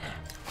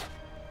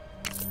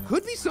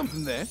 Could be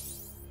something there.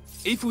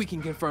 If we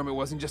can confirm it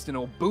wasn't just an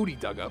old booty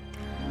dug up.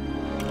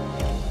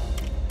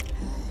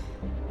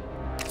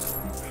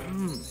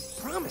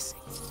 Promising.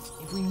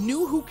 If we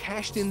knew who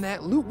cashed in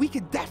that loot, we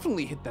could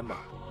definitely hit them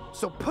up.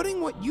 So putting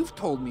what you've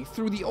told me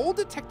through the old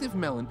Detective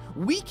Melon,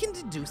 we can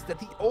deduce that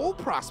the old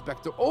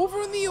prospector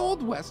over in the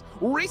Old West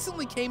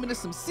recently came into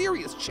some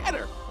serious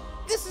cheddar.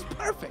 This is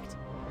perfect.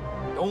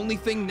 The only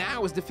thing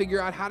now is to figure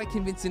out how to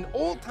convince an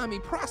old-timey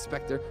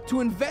prospector to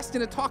invest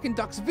in a Talking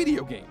Ducks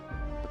video game.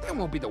 But that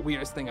won't be the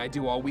weirdest thing I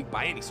do all week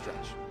by any stretch.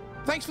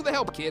 Thanks for the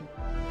help, kid.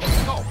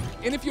 Oh,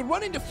 and if you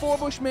run into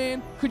Forbush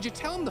Man, could you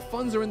tell him the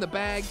funds are in the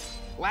bag?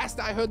 Last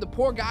I heard, the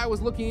poor guy was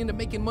looking into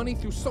making money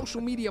through social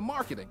media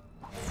marketing.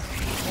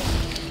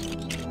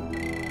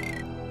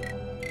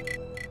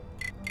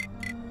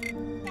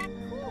 That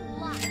cool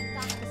lock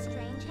Dr.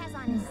 Strange has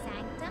on his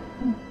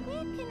sanctum.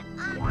 Where can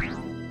I...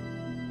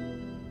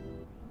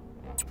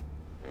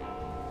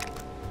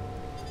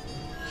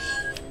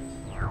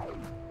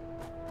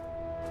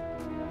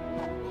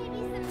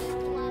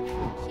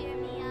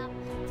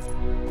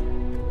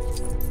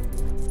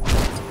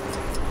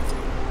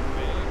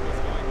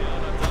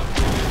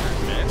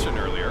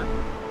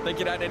 Think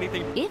it had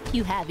anything? If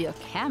you have your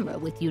camera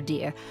with you,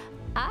 dear,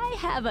 I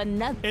have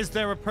another. Is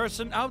there a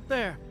person out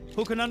there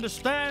who can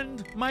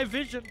understand my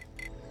vision?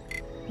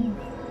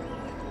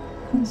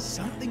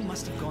 Something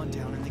must have gone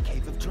down in the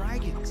Cave of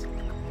Dragons.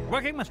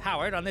 Working with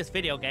Howard on this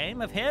video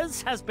game of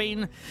his has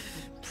been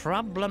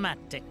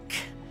problematic.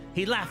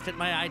 He laughed at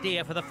my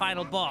idea for the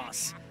final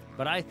boss,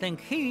 but I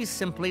think he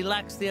simply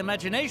lacks the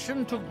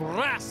imagination to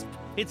grasp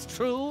its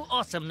true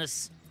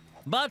awesomeness.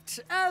 But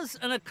as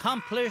an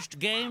accomplished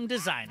game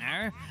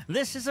designer,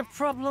 this is a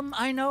problem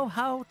I know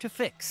how to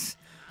fix.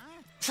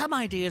 Some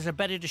ideas are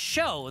better to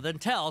show than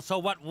tell, so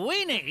what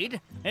we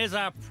need is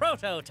our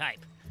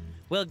prototype.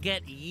 We'll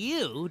get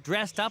you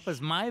dressed up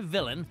as my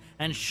villain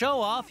and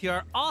show off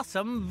your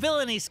awesome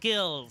villainy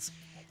skills.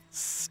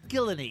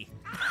 Skillany.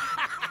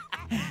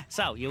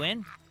 So, you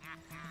in?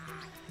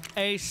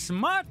 A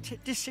smart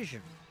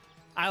decision.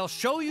 I'll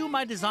show you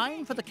my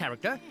design for the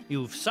character.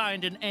 You've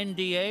signed an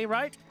NDA,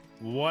 right?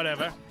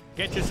 Whatever.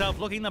 Get yourself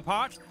looking the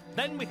part,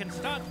 then we can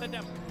start the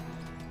demo.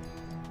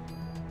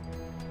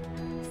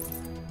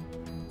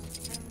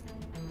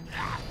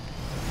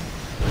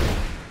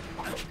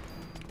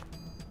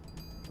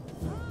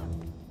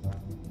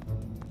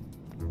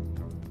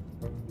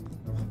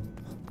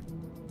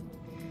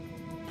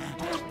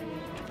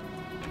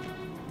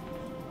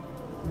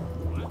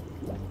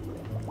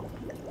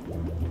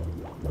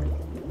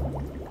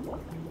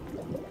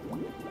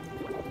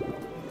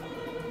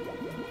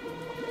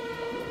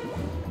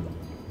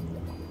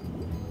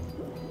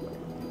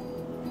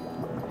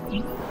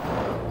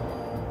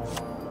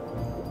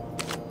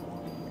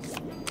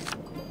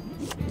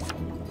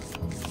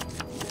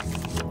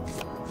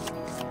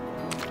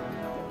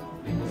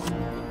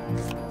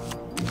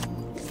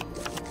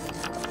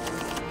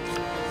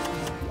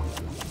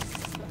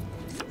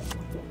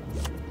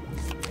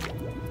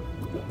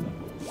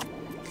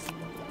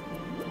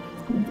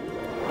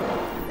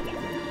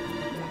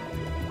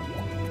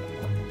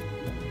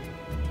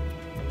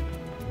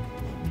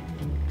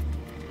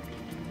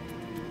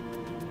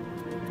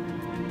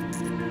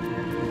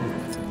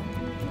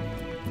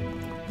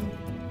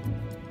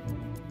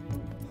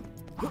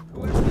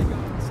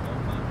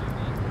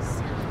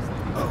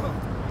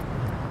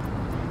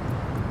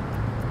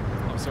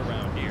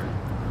 Around here.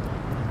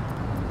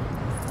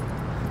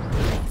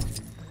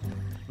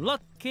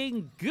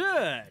 Looking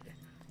good.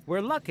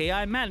 We're lucky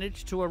I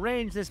managed to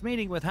arrange this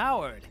meeting with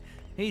Howard.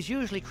 He's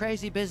usually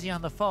crazy busy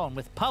on the phone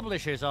with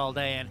publishers all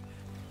day and...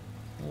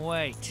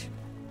 Wait.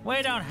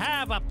 We don't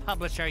have a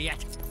publisher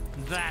yet.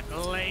 That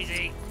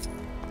lazy.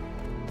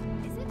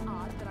 Is it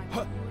odd that I'm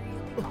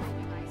really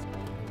loving ice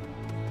cream?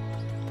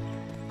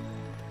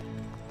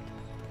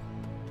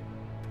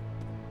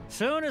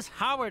 Soon as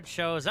Howard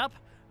shows up,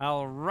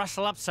 I'll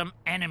rustle up some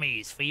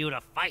enemies for you to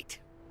fight.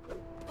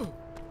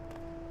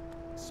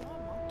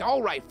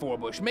 All right,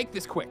 Forbush, make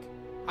this quick.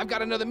 I've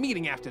got another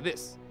meeting after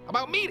this.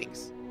 About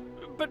meetings.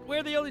 But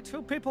we're the only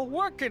two people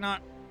working on...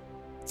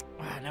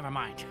 never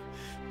mind.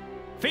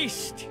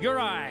 Feast your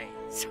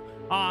eyes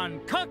on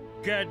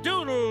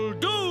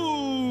Cock-a-doodle-doo!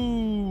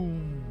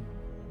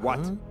 What?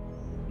 Huh?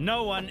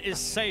 No one is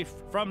safe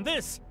from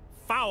this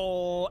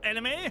foul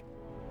enemy.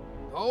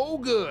 Oh,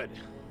 good.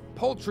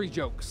 Poultry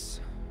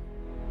jokes.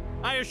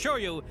 I assure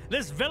you,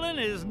 this villain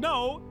is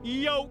no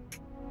yoke.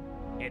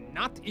 And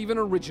not even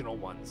original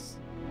ones.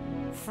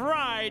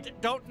 Fried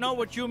don't know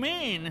what you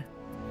mean.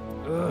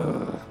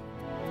 Ugh.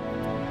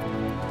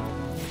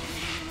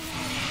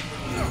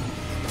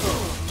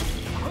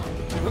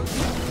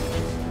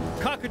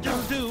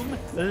 Cock-a-doodle-doom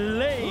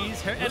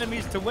lays her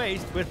enemies to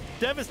waste with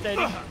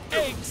devastating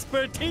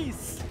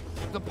expertise.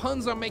 The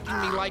puns are making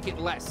me like it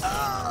less.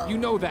 You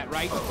know that,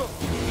 right?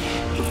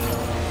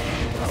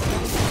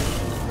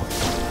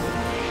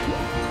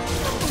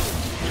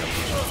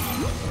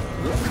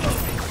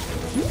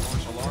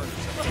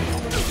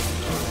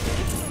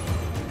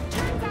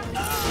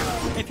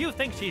 If you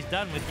think she's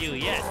done with you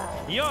yet,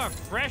 you're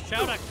fresh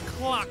out of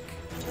clock.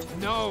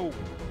 No.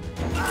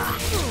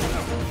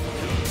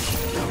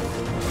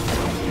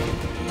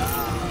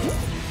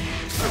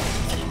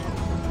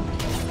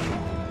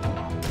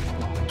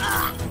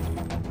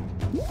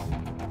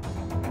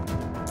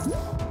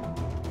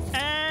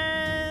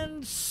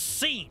 And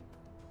scene.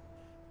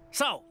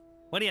 So,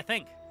 what do you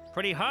think?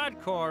 Pretty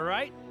hardcore,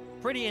 right?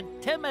 Pretty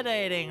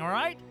intimidating,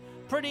 right?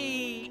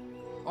 Pretty...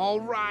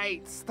 All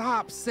right,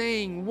 stop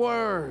saying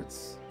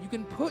words. You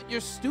can put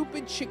your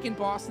stupid chicken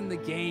boss in the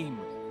game.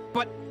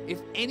 But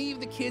if any of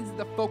the kids at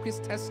the focus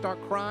test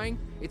start crying,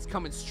 it's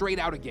coming straight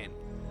out again.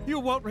 You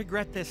won't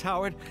regret this,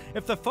 Howard.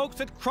 If the folks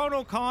at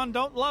ChronoCon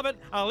don't love it,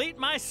 I'll eat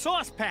my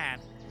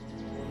saucepan.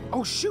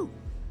 Oh, shoot.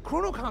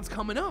 ChronoCon's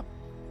coming up.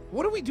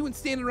 What are we doing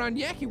standing around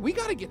yakking? We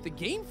gotta get the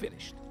game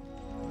finished.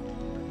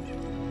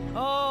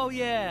 Oh,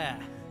 yeah.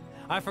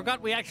 I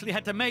forgot we actually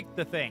had to make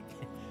the thing.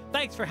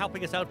 Thanks for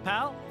helping us out,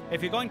 pal.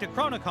 If you're going to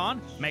ChronoCon,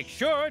 make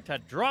sure to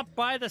drop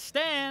by the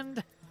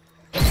stand.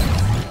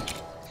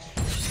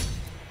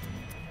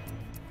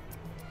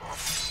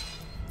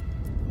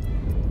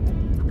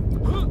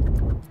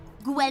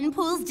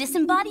 Gwenpool's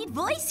disembodied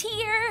voice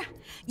here.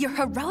 Your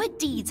heroic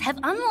deeds have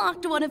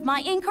unlocked one of my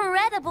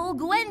incredible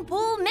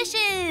Gwenpool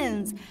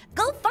missions.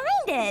 Go find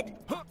it.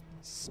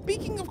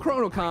 Speaking of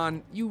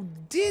ChronoCon, you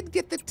did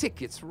get the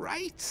tickets,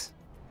 right?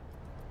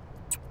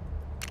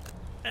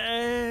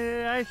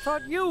 I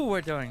thought you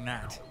were doing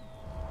that.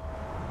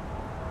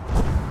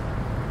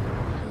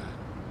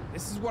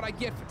 This is what I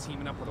get for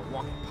teaming up with a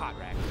walking pot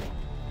rack.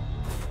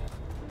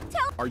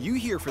 Are you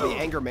here for the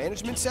anger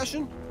management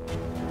session?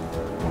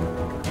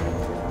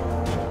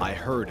 I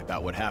heard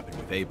about what happened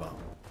with A-Bomb.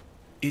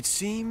 It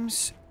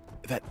seems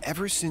that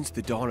ever since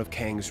the dawn of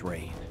Kang's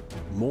reign,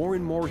 more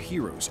and more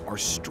heroes are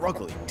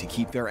struggling to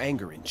keep their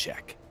anger in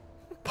check.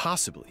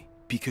 Possibly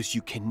because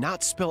you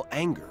cannot spell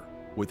anger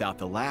without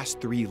the last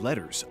 3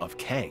 letters of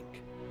Kang.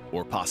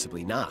 Or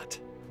possibly not.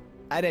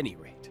 At any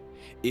rate,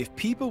 if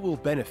people will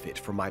benefit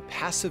from my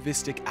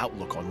pacifistic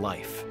outlook on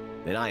life,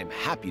 then I am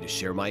happy to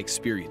share my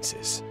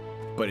experiences.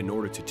 But in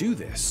order to do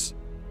this,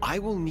 I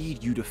will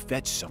need you to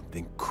fetch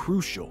something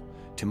crucial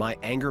to my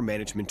anger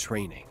management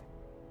training.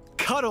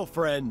 Cuddle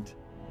friend!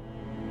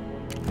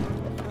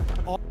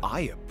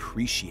 I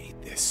appreciate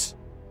this.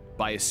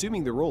 By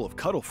assuming the role of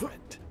Cuddle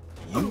Friend,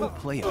 you will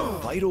play a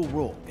vital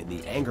role in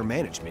the anger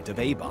management of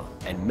A-Bomb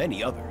and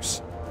many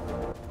others.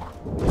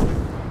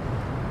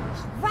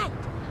 Right.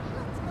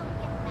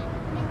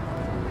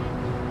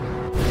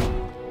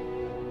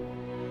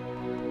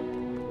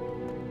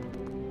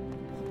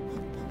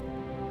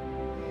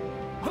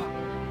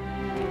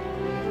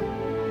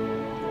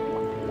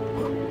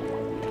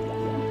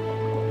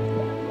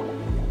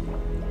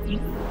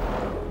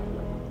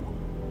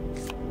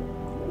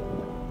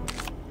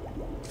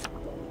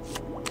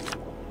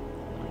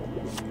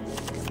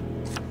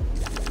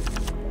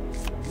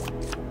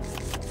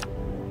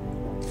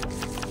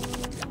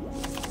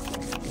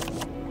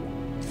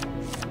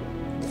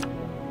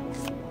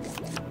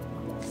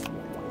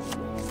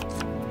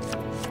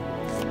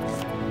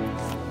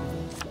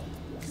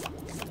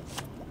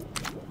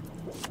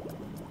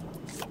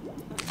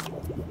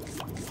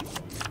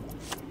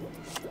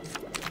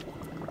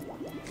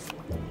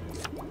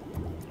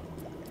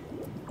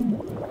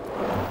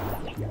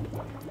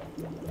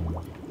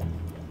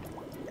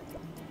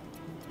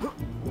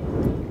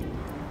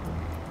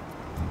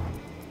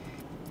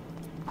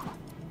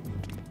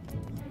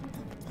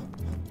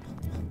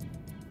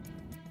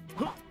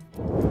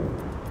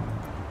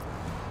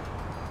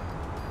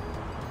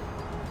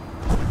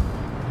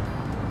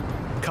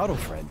 Cuddle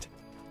Friend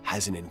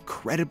has an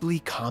incredibly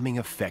calming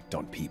effect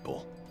on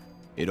people.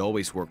 It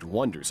always worked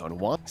wonders on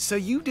one. So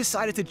you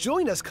decided to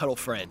join us, Cuddle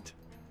Friend.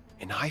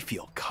 And I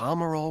feel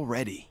calmer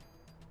already.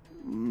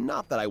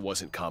 Not that I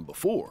wasn't calm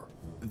before.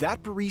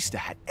 That barista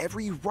had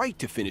every right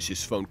to finish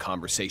his phone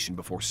conversation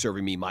before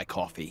serving me my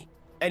coffee.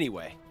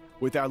 Anyway,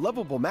 with our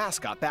lovable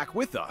mascot back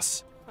with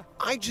us,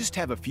 I just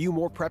have a few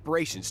more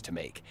preparations to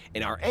make,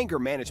 and our anger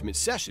management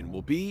session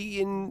will be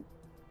in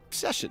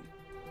session.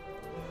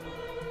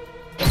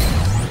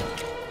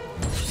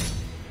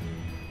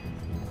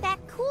 That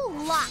cool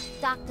lock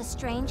Dr.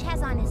 Strange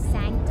has on his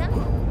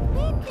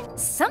sanctum.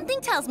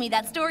 Something tells me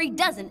that story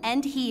doesn't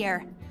end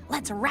here.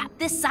 Let's wrap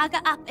this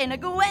saga up in a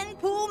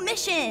Gwenpool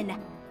mission.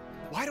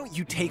 Why don't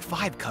you take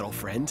 5, Cuddle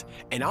Friend,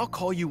 and I'll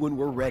call you when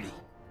we're ready.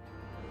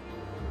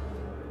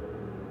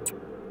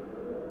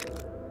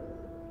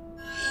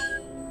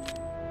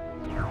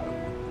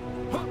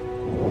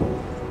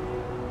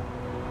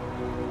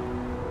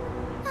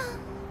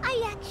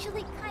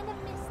 actually kind of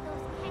miss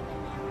those keg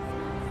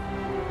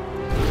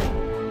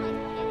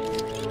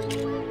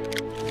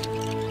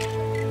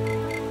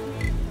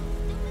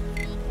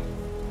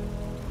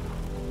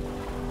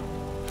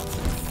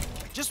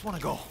I just want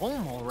to go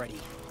home already.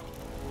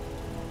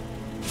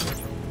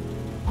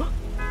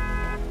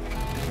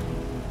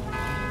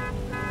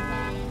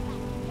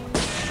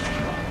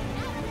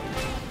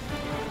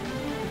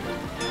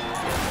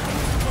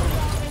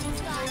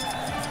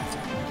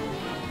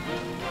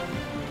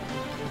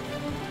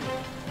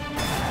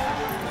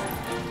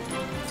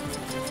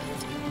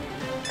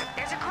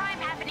 There's a crime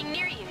happening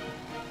near you.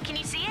 Can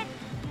you see it?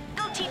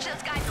 Go teach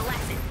those guys a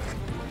lesson.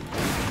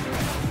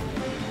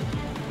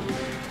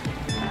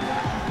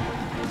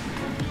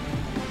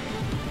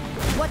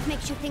 What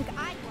makes you think I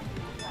want?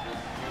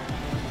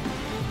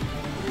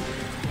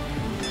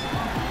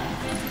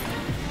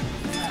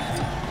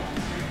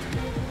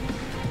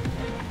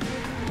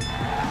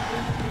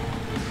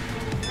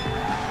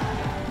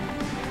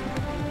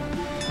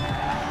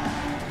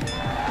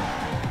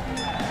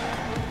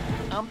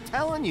 I'm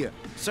telling you,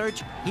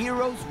 search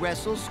Heroes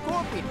Wrestle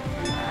Scorpion.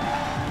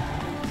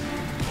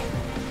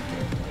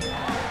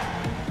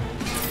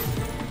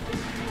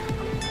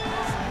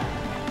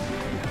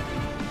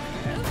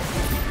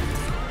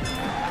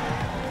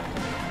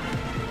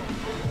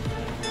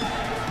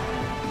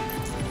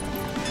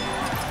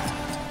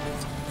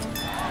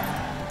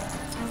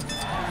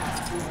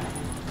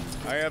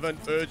 I have an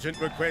urgent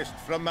request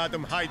from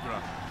Madam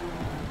Hydra.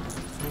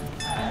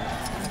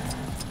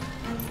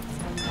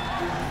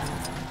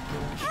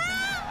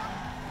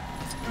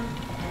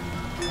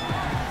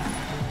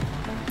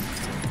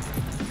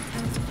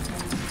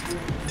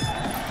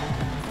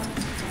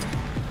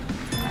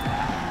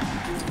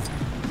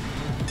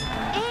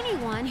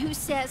 Anyone who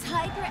says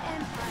Hydra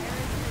Empire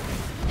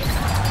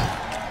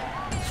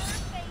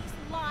is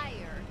a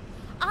liar.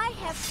 I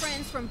have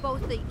friends from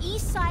both the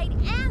east side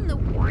and the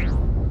west.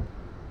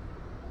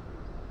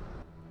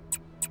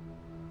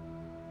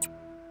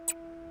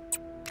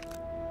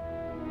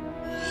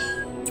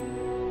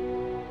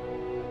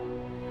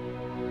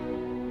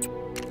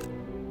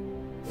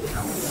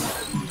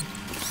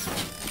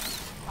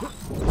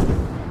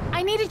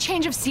 I need a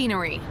change of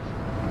scenery.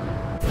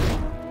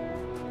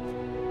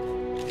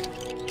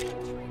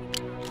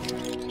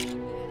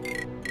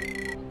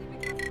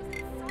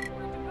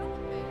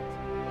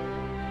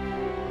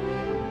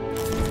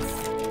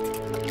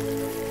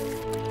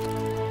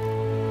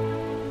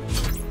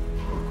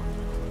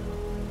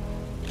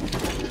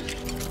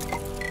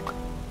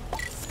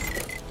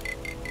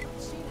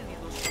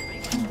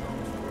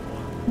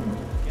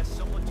 Guess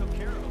someone took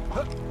care of them.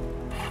 I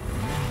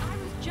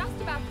was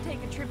just about to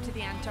take a trip to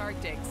the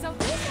Antarctic, so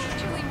this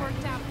actually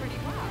worked out pretty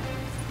well.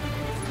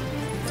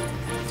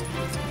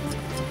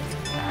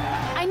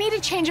 I need a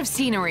change of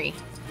scenery.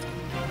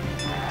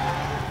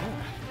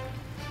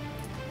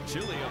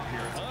 Chilly up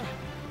here, huh?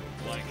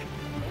 Like it.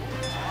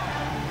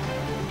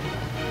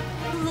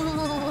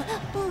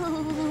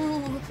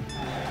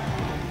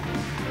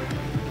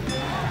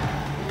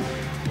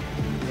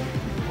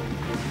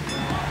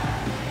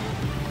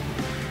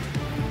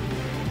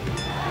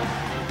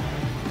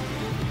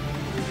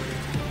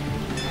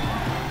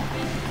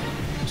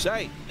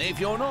 Say, if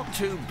you're not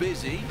too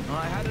busy,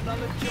 I had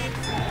another job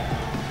for you.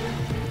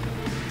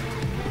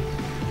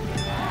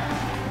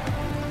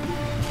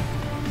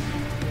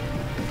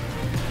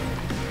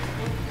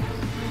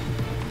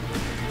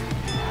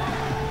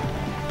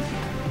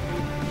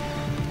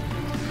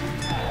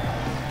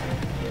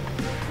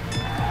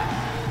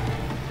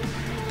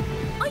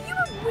 Are you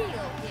a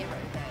real hero,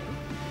 though?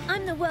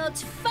 I'm the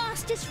world's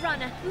fastest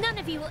runner. None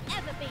of you will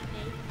ever beat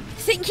me.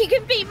 Think you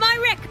can beat my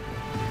record?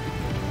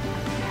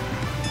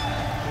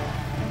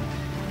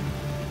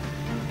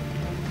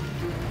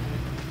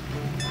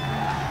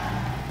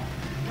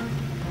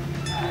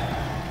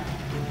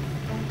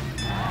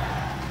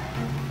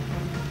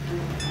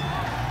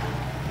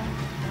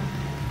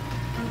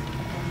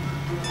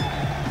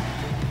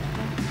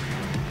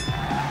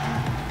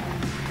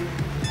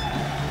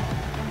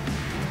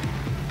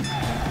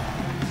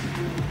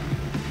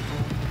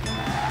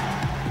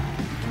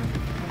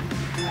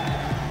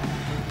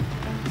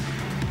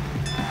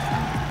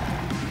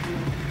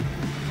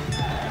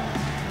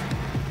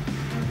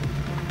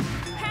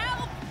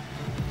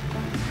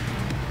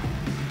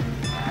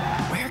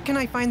 Where can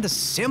I find the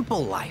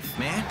simple life,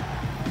 man?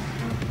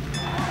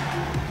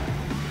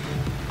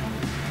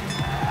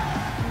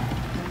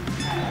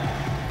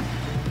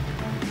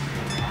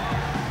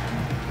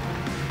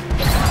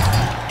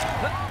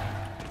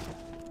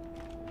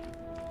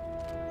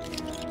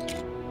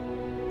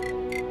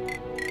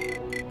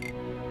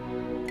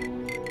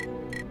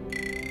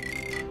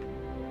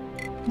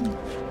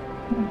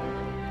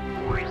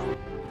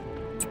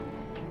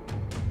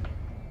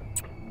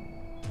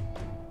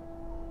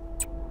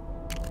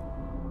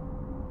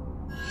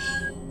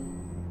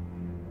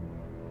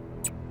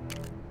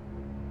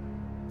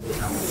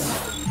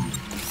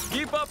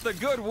 Keep up the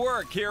good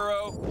work,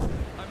 hero.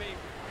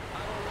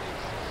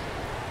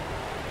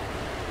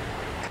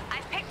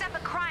 I've picked up a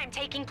crime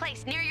taking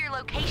place near your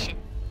location.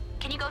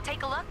 Can you go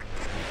take a look?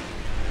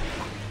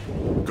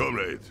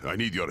 Comrade, I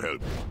need your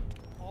help.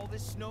 All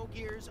this snow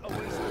gear's a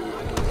waste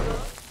of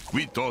time.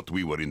 We thought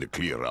we were in the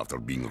clear after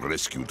being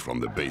rescued from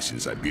the base in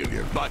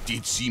Siberia, but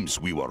it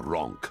seems we were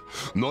wrong.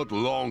 Not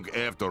long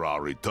after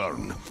our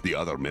return, the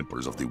other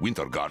members of the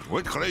Winter Guard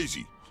went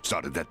crazy,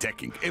 started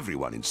attacking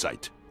everyone in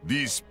sight.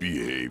 This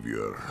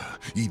behavior,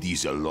 it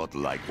is a lot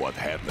like what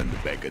happened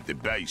back at the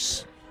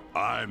base.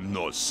 I'm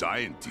no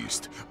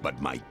scientist,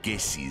 but my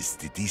guess is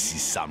that this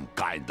is some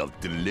kind of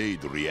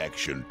delayed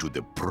reaction to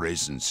the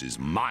Presence's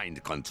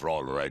mind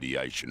control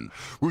radiation,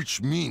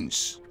 which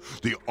means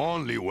the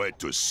only way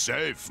to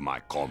save my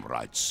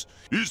comrades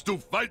is to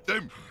fight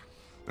them.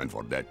 And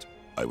for that,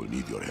 I will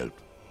need your help.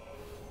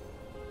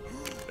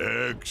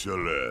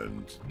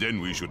 Excellent.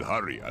 Then we should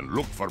hurry and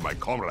look for my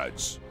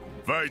comrades.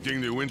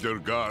 Fighting the Winter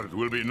Guard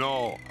will be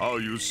no, how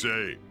you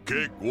say,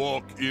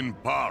 cakewalk in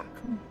park.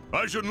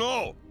 I should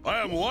know. I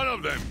am one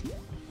of them.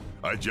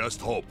 I just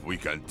hope we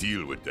can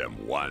deal with them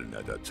one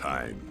at a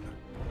time.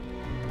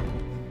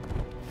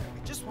 I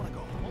just want to go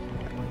home.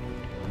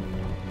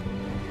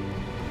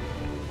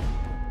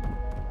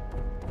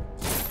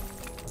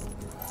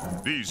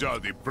 These are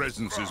the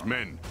Presence's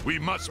men. We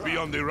must be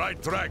on the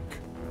right track.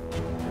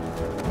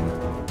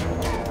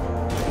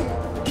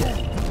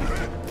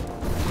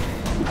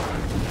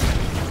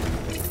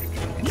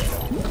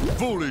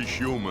 Foolish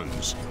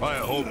humans. I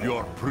hope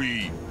you're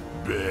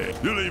pre-bed.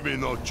 You leave me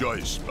no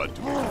choice but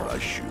to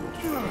crush you.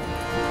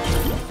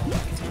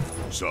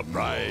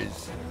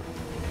 Surprise.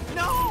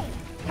 No!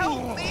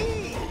 Help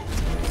me!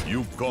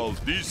 You call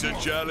this a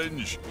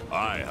challenge?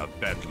 I have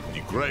battled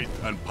the great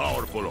and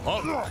powerful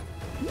Hulk.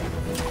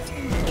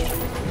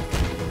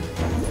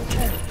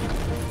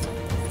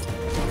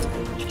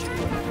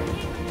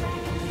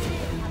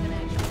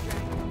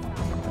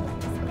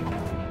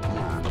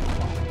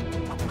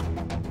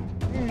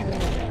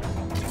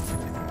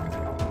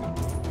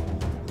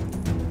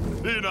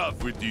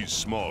 Enough with these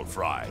small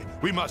fry.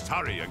 We must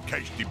hurry and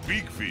catch the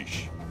big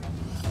fish.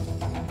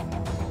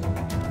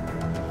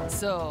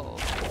 So,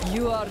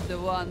 you are the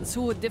ones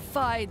who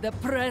defy the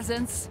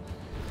Presence?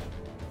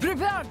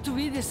 Prepare to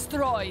be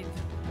destroyed!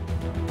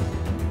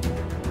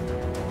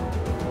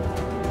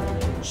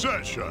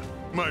 Sasha,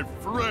 my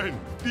friend,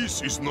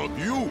 this is not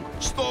you.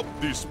 Stop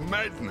this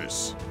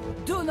madness.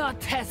 Do not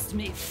test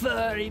me,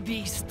 furry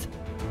beast!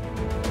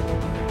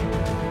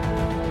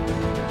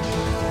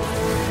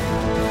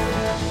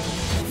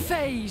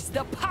 Face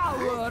the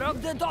power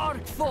of the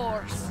Dark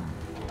Force!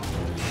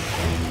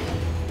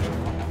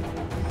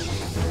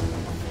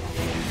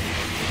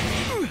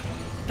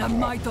 The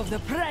might of the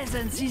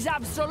Presence is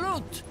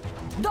absolute!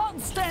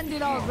 Don't stand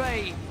in our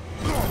way!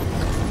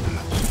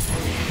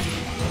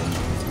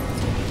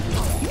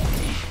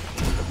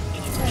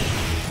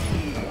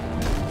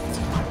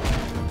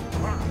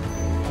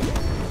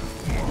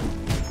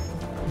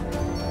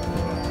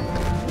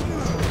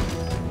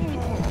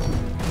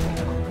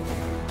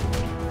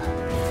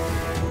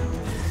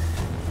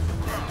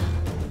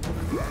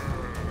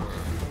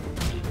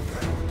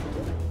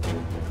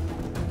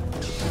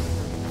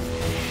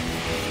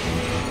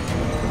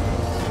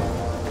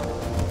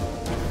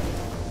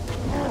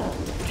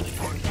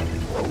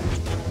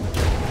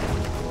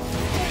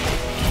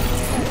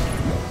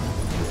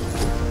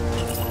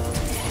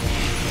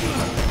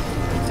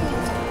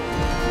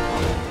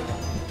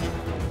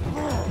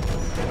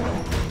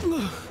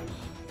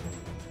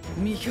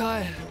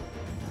 Mikhail,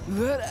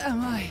 where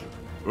am I?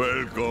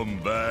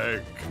 Welcome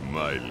back,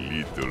 my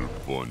little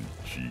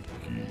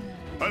Ponchiki.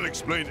 I'll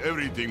explain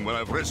everything when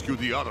I've rescued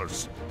the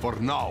others. For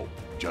now,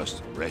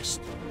 just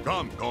rest.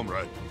 Come,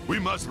 comrade. We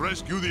must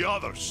rescue the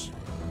others.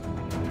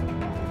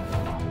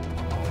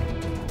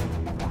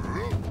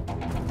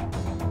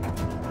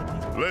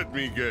 Let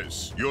me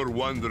guess, you're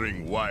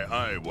wondering why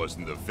I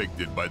wasn't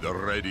affected by the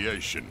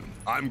radiation.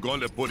 I'm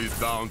gonna put it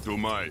down to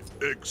my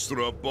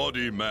extra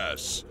body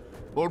mass.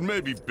 Or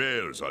maybe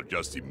bears are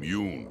just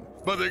immune.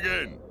 But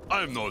again,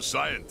 I'm no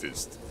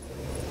scientist.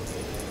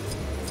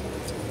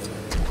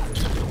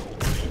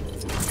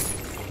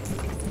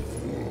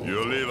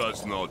 You leave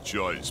us no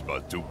choice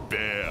but to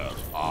bear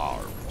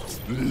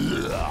arms.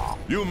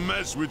 You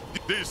mess with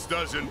this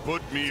doesn't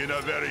put me in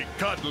a very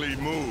cuddly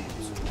mood.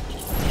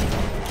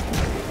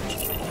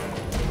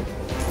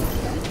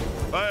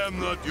 I am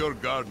not your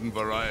garden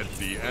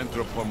variety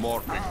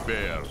anthropomorphic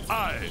bear.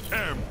 I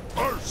am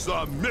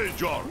Ursa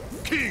Major,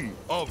 King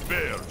of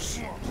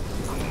Bears.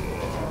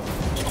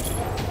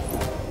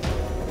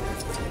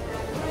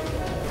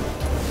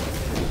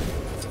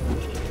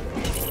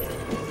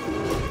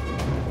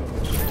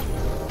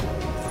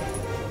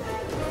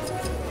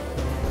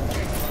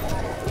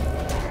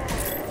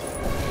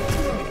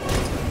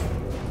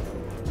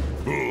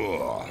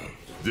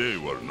 They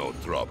were no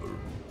trouble.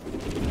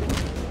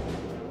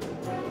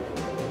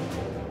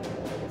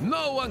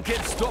 No one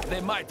can stop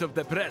the might of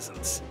the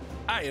Presence.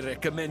 I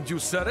recommend you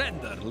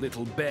surrender,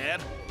 little bear.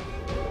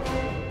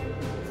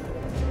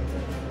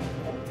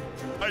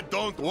 I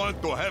don't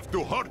want to have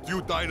to hurt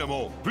you,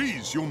 Dynamo.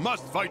 Please, you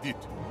must fight it.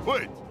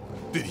 Wait,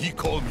 Did he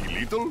call me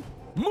little?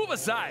 Move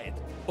aside,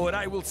 or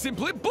I will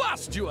simply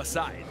blast you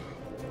aside.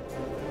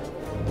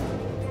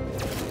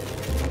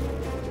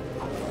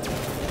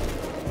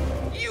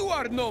 You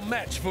are no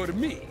match for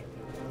me.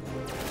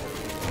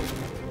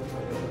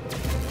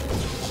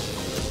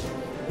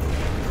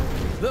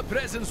 The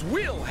presence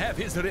will have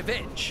his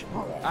revenge.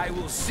 I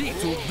will see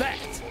to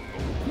that.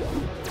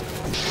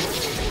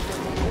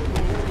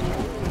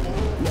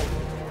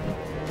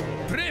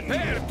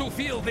 Prepare to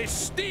feel the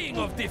sting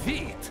of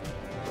defeat.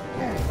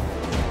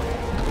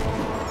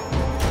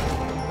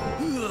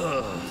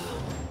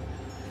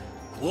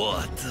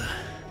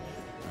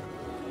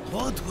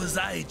 What was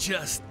I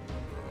just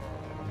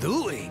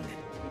doing?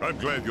 I'm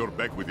glad you're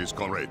back with this,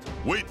 comrade.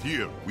 Wait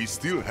here. We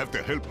still have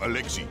to help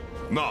Alexei.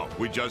 Now,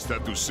 we just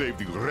have to save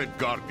the Red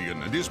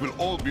Guardian, and this will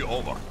all be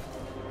over.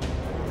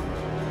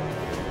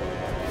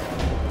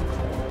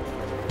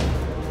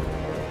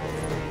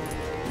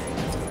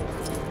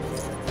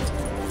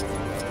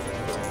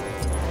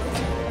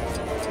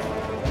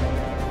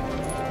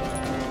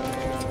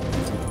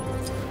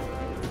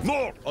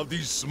 More of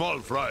these small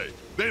fry.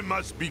 They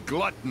must be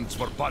gluttons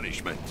for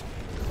punishment.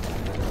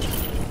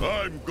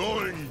 I'm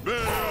going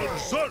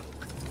berserk!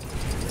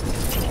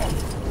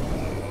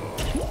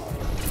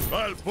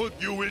 I'll put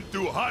you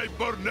into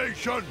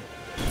hibernation!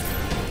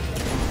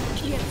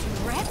 It's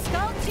Red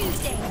Skull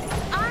Tuesday.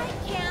 I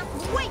can't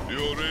wait!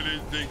 You really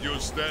think you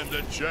stand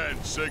a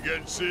chance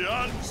against the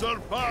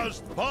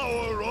unsurpassed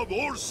power of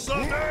Ursa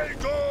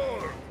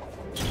Major?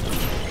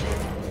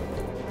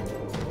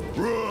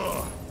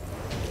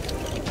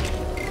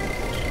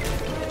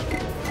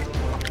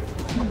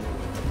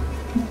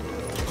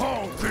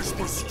 Call this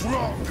the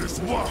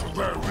strongest one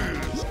there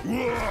is!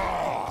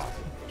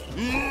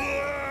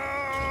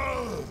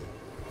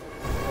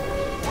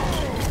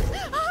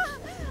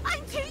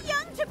 I'm too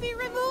young to be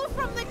removed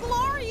from the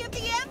glory of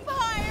the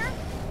Empire!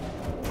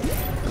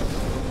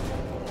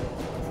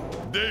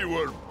 They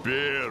were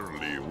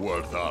barely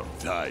worth our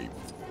time.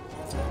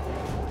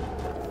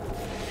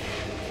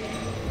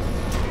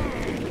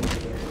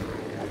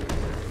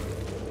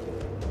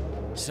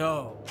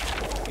 So,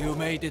 you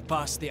made it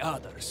past the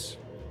others.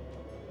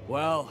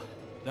 Well,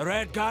 the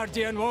Red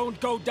Guardian won't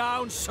go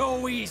down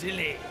so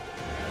easily.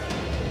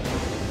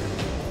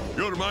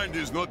 Your mind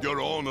is not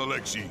your own,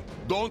 Alexei.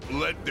 Don't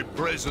let the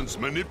presence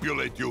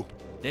manipulate you.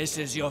 This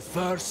is your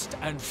first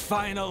and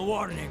final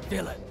warning,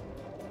 villain.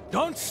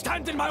 Don't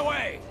stand in my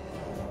way!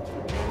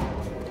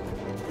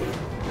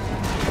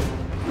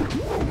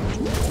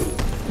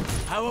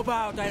 How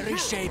about I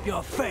reshape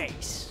your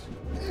face?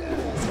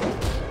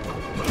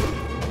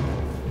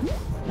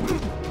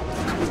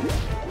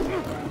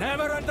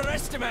 Never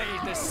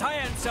underestimate the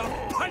science of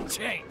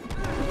punching!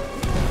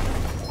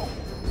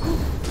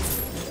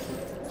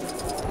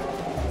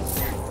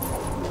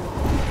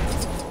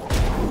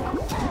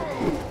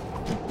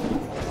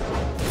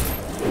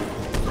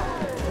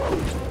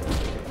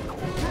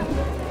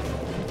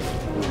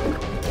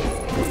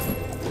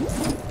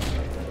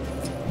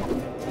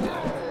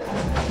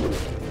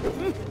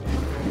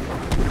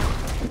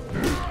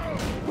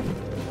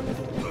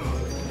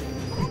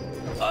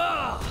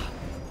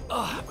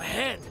 My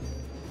head.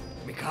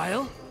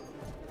 Mikhail?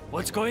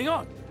 What's going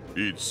on?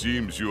 It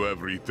seems you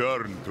have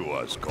returned to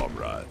us,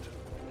 comrade.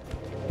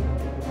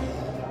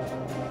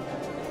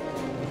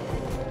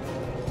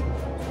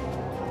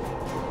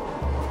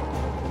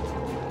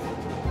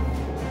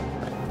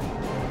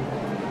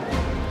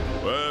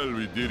 Well,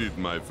 we did it,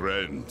 my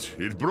friend.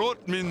 It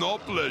brought me no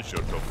pleasure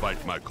to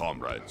fight my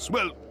comrades.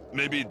 Well,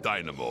 maybe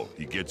Dynamo.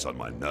 He gets on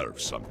my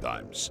nerves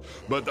sometimes.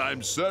 But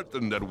I'm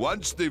certain that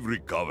once they've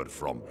recovered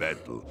from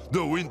battle,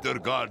 the Winter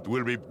Guard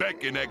will be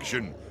back in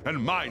action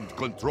and mind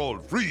control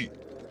free.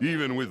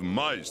 Even with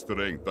my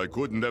strength, I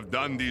couldn't have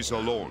done this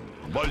alone.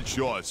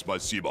 Большое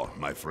спасибо,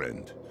 my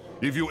friend.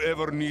 If you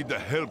ever need a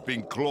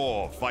helping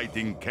claw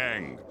fighting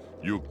Kang,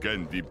 you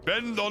can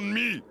depend on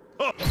me.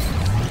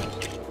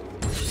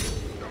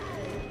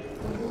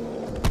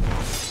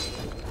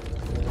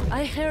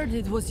 I heard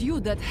it was you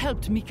that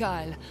helped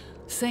Mikhail.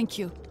 Thank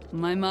you.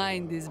 My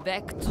mind is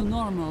back to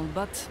normal,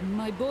 but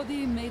my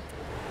body made...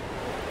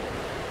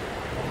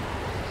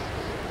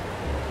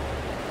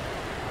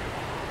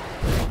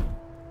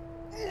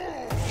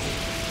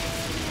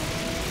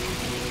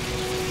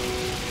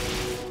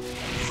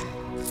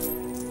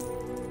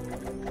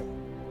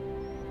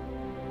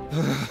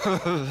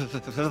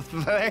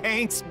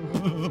 Thanks,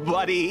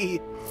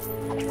 buddy.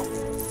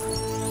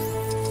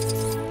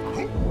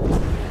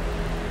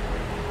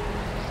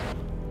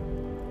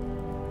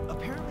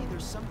 Apparently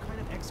there's some kind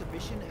of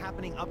exhibition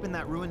happening up in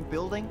that ruined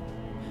building.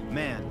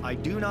 Man, I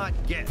do not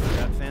get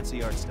that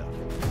fancy art stuff.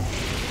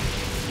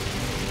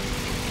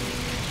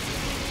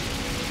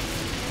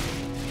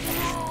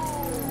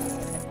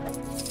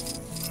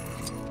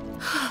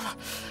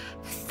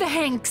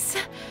 Thanks.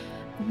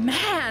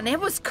 Man, it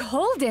was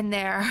cold in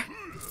there.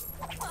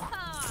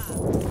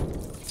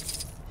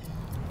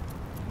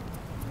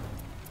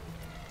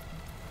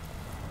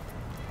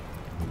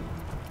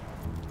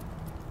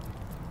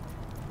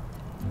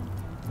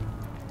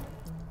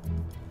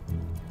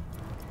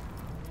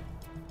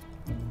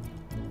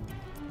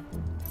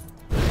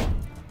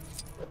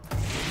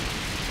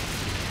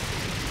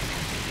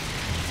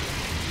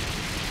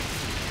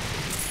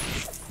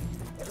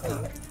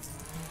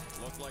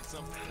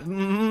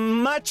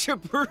 Much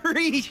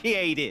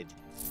appreciated.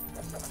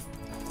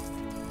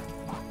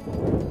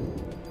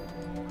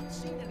 Haven't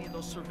seen any of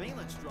those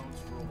surveillance drones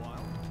for a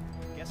while.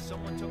 Guess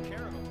someone took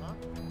care of them, huh?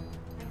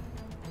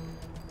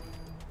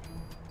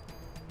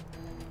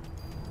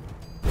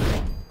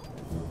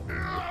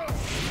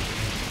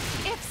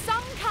 If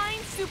some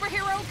kind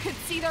superhero could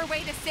see their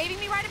way to saving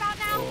me right about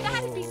now,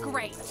 that'd be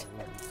great.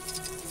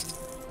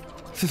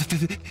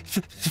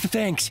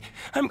 Thanks.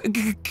 I'm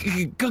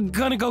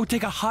gonna go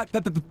take a hot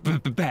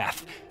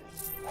bath.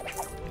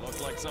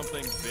 Looked like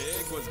something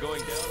big was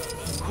going down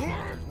on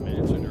the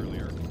mansion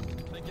earlier.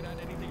 Think it had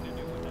anything to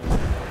do with that?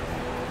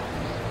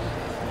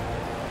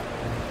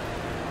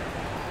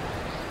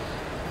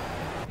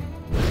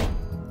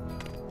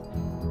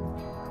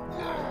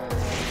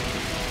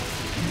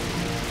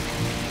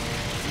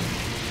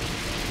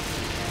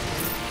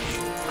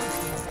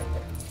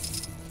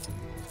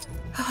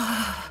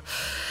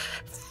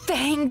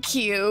 Thank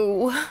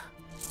you.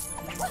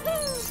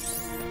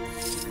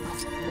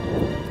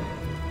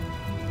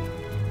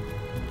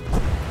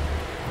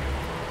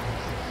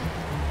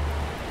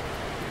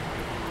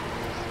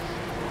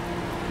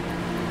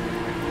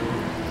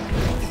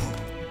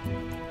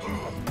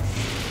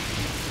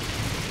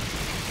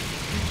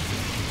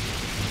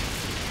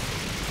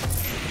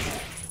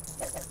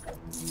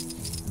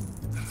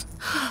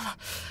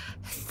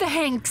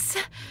 Thanks.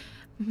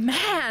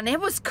 Man, it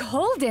was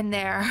cold in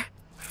there.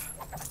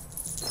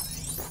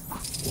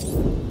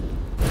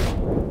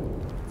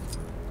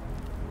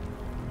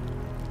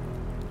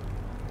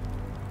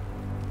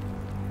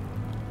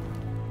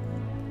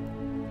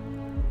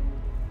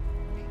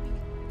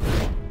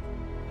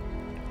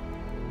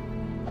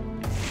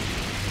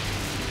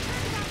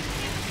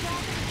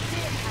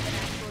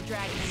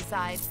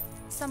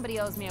 Somebody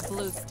owes me a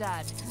blue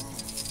stud.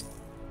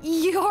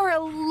 You're a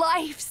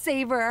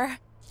lifesaver.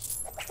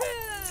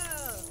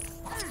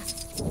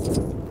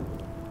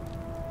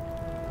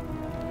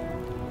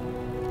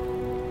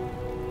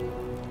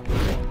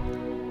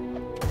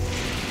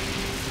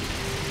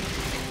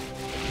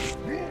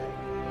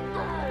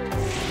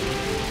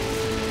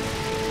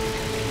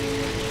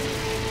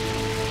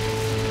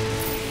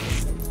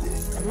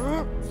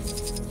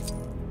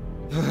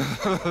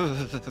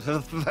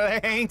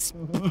 Thanks,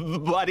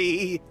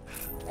 buddy.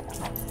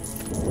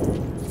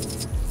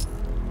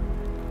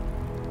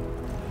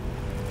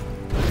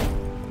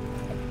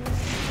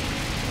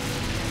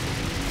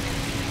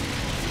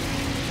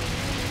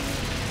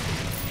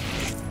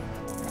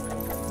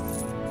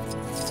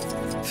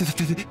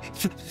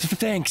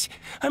 Thanks.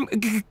 I'm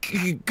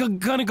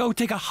gonna go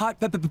take a hot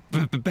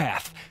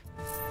bath.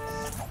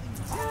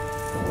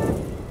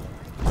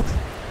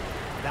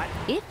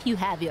 If you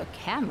have your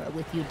camera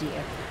with you,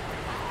 dear.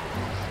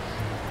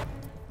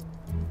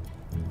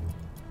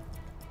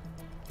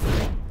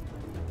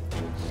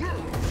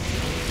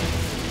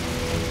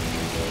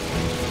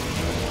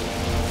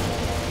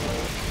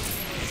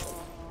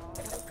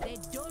 They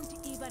don't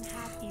even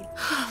have it.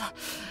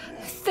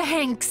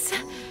 Thanks.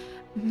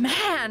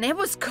 Man, it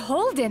was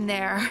cold in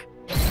there.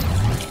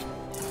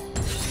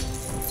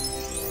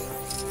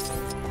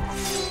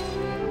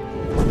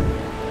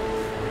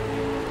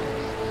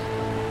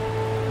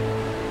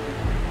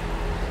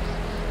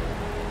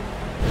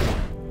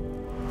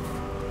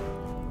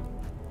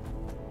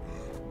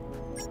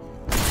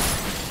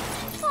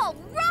 All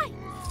right,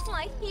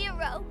 my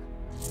hero.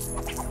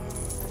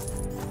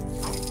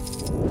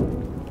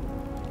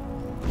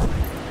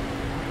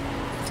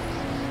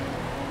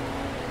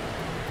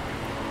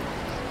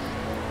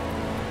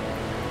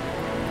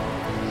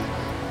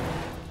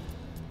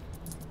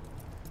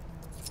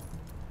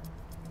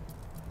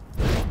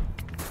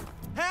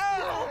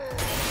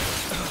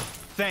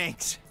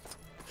 Thanks.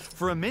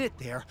 For a minute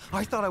there,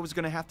 I thought I was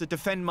gonna have to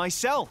defend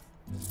myself.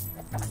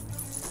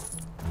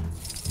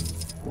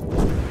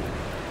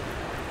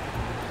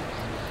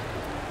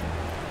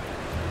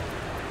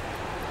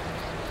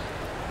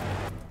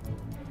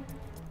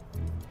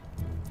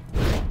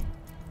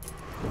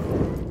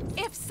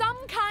 If some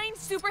kind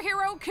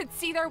superhero could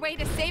see their way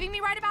to saving me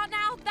right about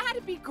now,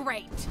 that'd be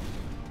great.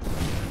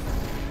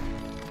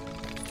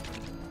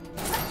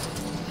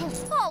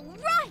 All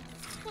right,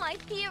 my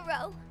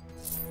hero.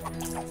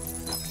 Apparently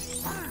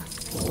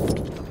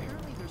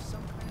there's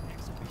some kind of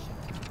exhibition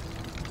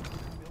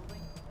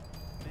building.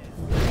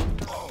 Man,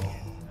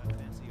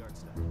 fancy art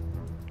stuff.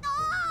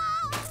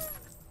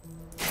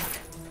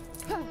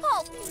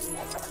 Oh.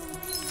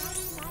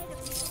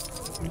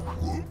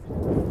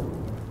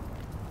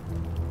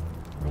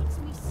 Makes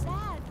me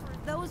sad for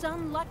those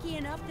unlucky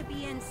enough to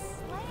be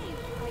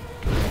enslaved. Like,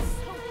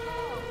 so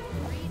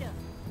freedom.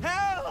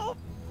 Help!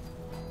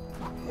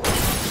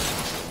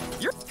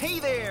 Hey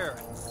there!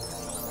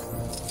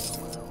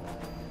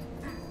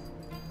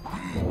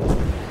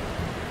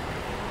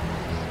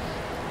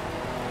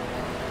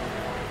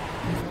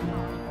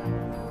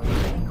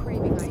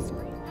 Craving ice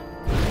cream.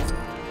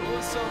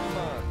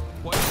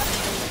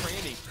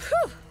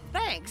 Whew,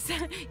 thanks.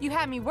 You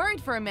had me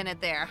worried for a minute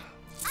there.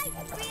 I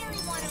really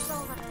want to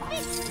roll a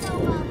big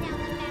snowball down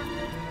the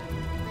mountain.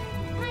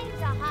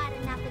 Times are hot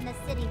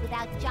city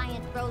without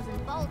giant frozen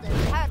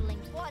boulders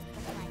hurtling towards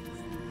the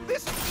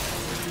place.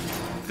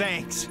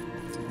 Thanks.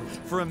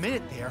 For a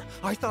minute there,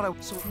 I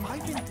thought So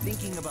I've been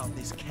thinking about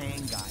this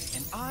Kang guy,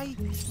 and I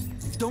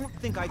don't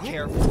think I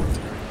care for him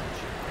very much.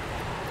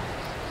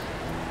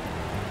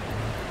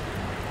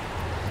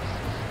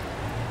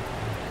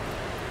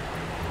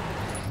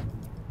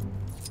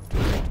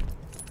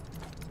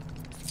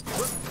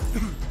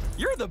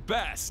 You're the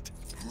best!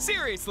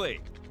 Seriously!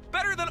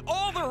 Better than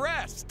all the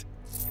rest!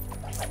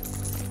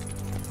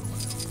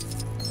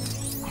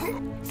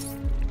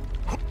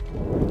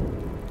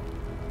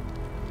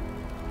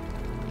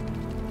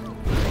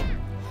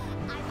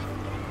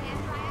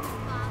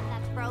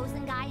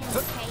 Frozen guy in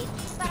the cave,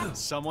 but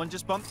Someone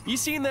just bumped. You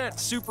seen that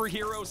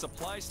superhero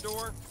supply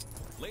store?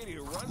 Lady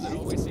who runs it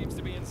always seems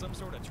to be in some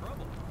sort of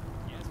trouble.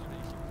 Yesterday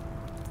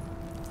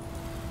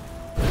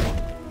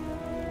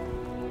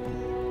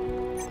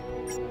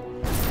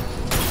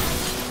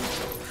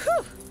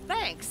Whew,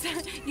 thanks.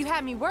 You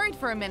had me worried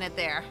for a minute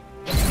there.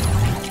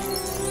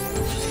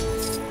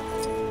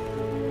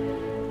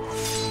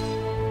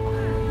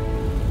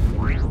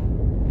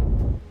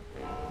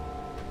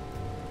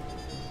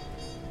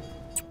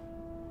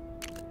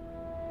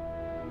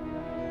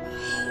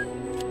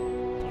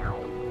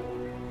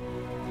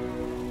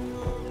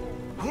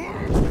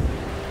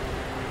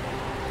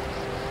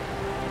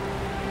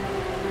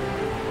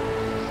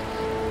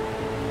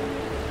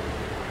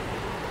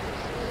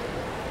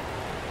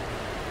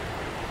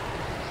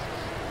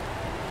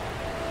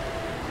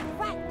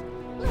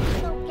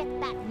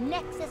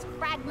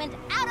 fragment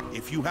out of...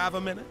 If you have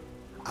a minute,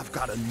 I've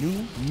got a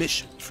new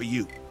mission for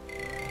you.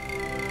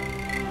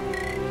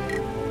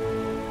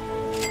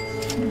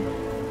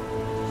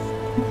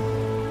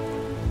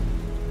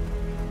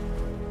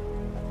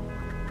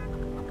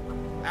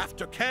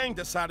 After Kang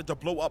decided to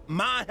blow up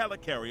my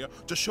helicarrier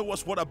to show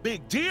us what a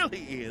big deal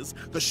he is,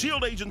 the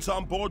S.H.I.E.L.D. agents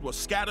on board were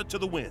scattered to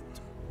the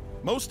wind.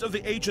 Most of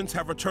the agents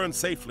have returned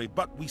safely,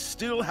 but we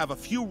still have a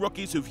few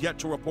rookies who've yet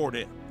to report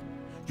in.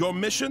 Your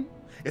mission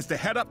is to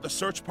head up the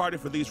search party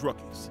for these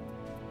rookies.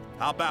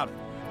 How about it?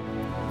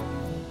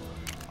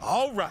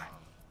 All right.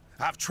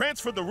 I've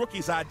transferred the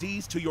rookies'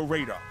 IDs to your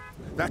radar.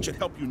 That should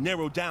help you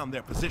narrow down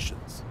their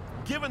positions.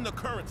 Given the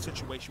current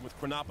situation with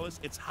Chronopolis,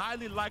 it's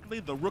highly likely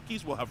the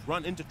rookies will have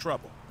run into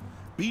trouble.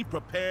 Be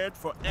prepared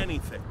for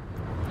anything.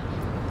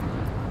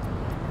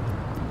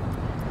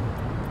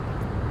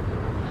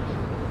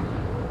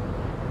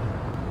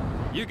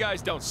 You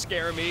guys don't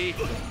scare me.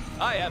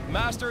 I have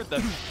mastered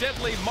the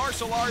deadly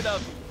martial art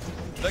of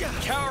the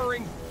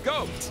cowering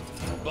goat.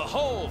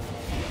 Behold,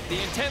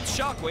 the intense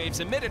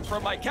shockwaves emitted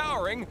from my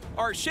cowering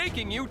are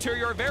shaking you to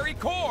your very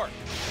core.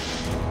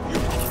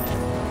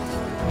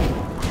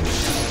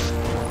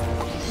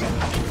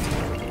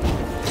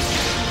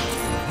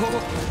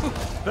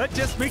 That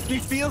just makes me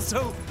feel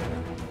so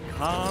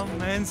calm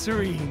and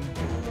serene.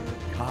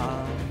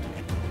 Calm.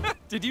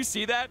 Did you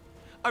see that?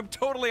 I'm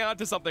totally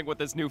onto something with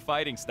this new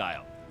fighting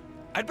style.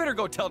 I'd better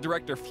go tell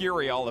Director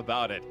Fury all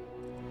about it.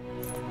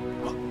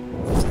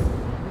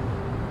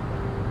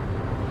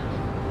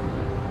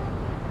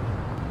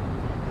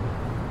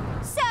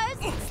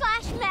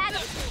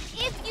 Sirs/madam,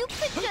 if you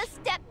could just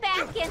step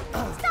back and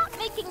stop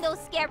making those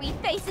scary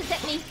faces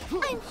at me,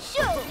 I'm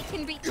sure we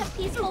can reach a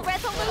peaceful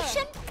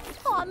resolution.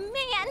 Oh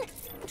man,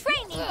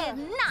 training did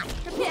not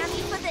prepare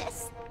me for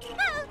this.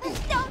 Oh,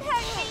 don't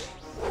hurt me.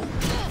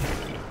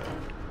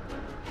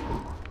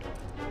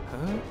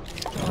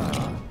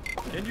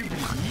 Can you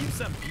believe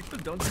some people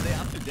don't stay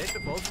up to date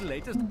with all the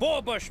latest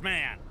Bullbush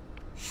man?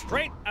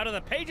 Straight out of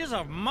the pages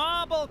of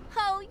Marble.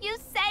 Oh, you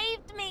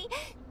saved me.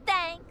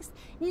 Thanks.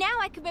 Now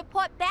I can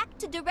report back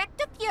to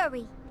Director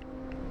Fury.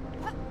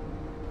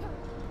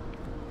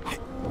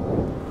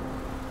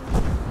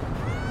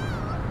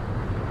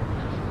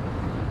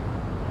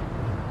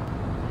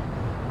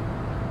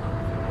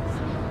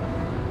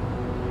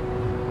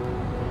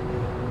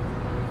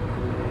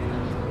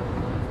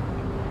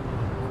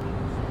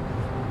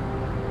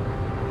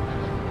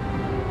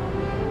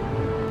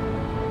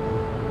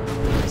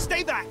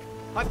 Stay back!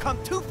 I've come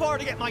too far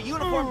to get my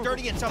uniform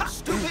dirty in some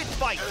stupid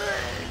fight!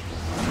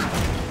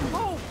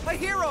 Oh, a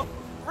hero!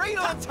 Right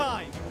on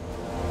time!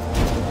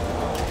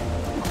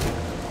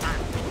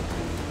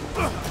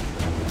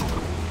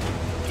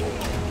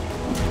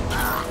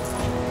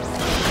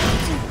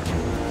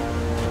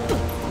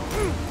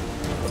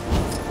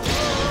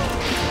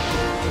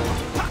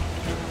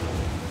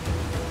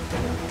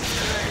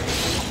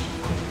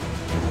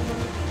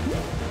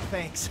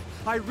 Thanks.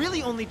 I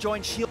really only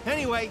joined S.H.I.E.L.D.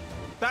 Anyway,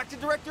 back to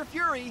Director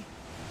Fury.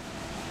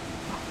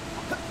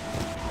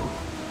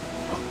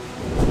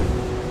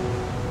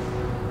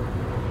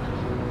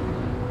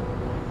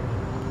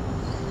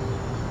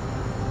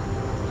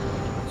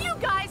 You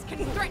guys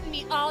can threaten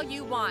me all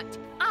you want.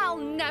 I'll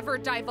never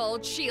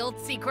divulge S.H.I.E.L.D.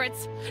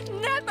 secrets.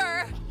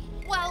 Never!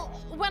 Well,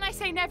 when I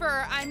say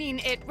never, I mean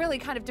it really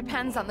kind of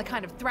depends on the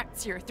kind of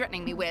threats you're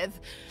threatening me with.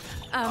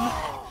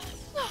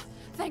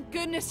 Thank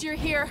goodness you're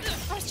here.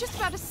 I was just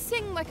about to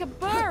sing like a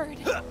bird.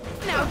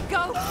 Now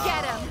go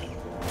get him!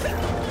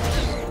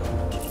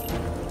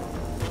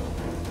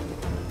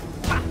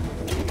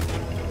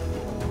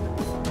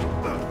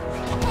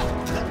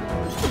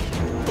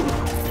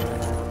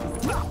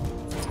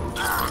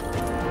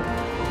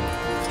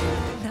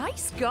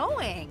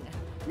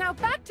 Now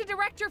back to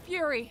Director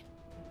Fury.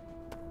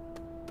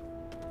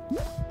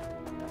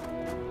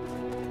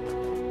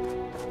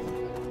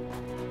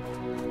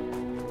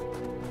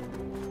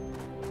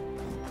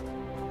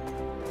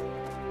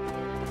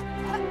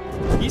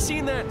 You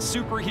seen that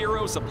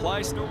superhero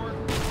supply store?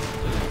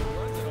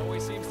 It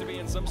always seems to be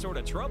in some sort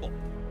of trouble.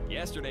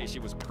 Yesterday she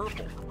was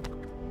purple.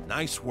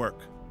 Nice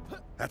work.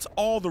 That's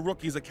all the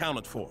rookies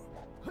accounted for.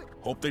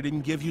 Hope they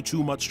didn't give you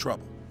too much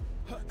trouble.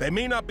 They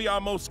may not be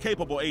our most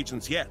capable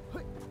agents yet,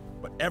 but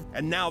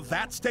and now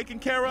that's taken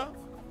care of,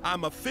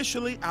 I'm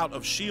officially out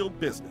of S.H.I.E.L.D.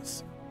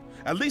 business.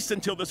 At least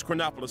until this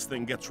Chronopolis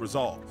thing gets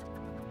resolved.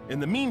 In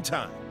the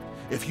meantime,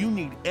 if you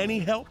need any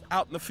help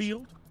out in the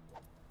field,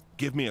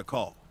 give me a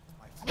call.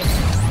 And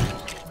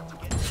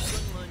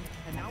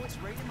now it's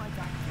right in my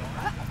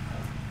backyard.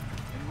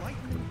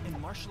 Enlightenment and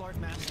martial art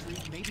mastery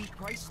may be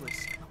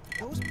priceless.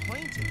 Those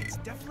plane tickets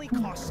definitely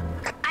cost.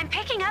 I'm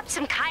picking up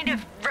some kind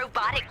of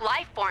robotic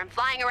life form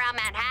flying around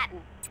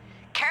Manhattan.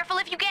 Careful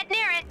if you get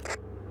near it.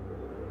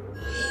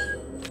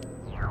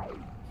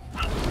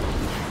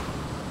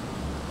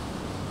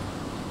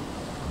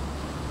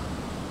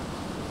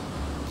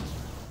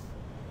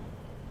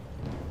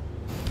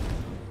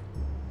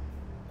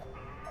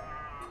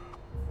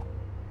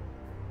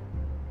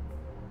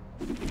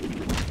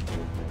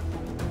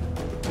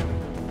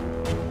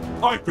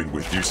 I've been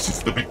with you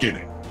since the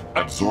beginning,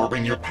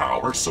 absorbing your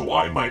power so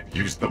I might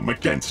use them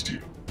against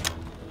you.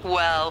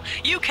 Well,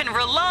 you can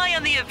rely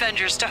on the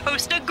Avengers to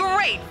host a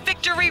great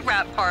victory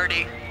rap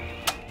party.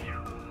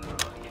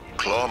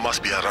 Claw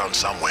must be around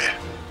somewhere,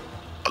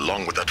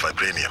 along with that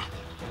vibranium.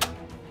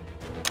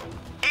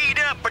 Eat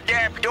up,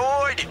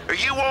 Adaptoid, or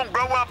you won't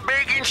grow up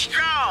big and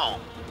strong!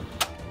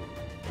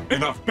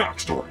 Enough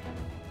backstory.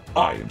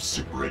 I am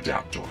Super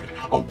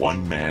Adaptoid, a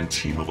one-man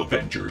team of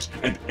Avengers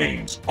and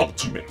AIM's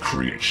ultimate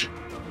creation.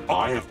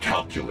 I have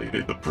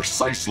calculated the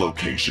precise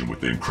location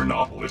within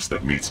Chronopolis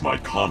that meets my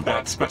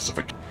combat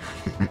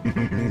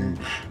specification.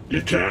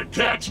 You can't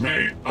catch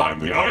me! I'm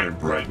the Iron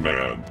Bread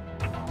Man!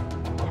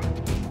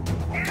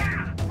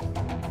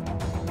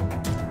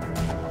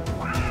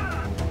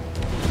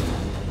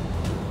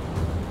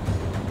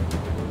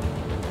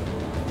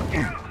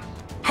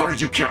 How did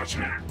you catch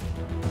me?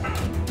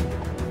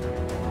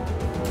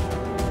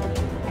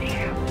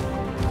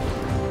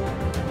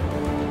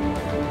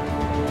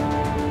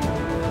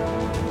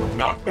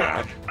 Not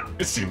bad.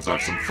 It seems I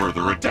have some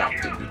further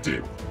adapting to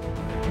do.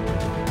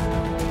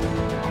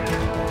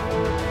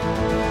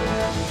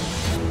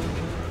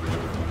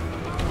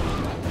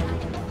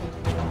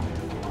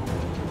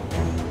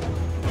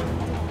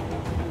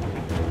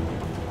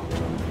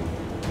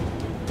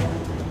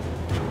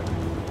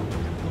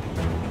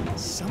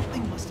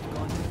 Something must have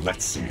gone to...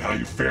 Let's see how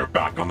you fare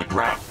back on the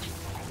ground.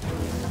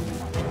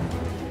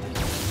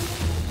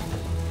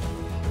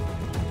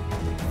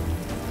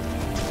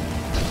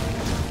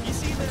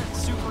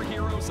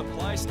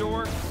 Supply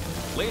store?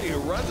 Lady who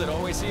runs it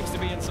always seems to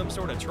be in some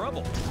sort of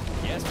trouble.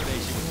 Yesterday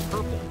she was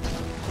purple.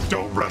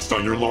 Don't rest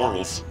on your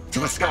laurels. To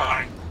the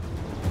sky!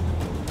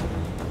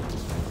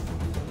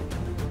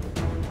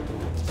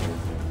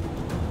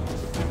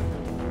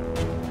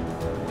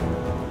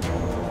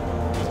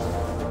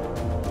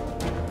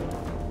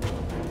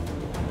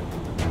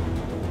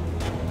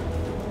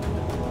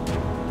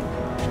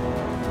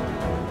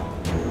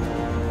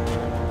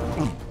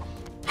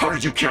 How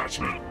did you catch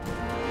me?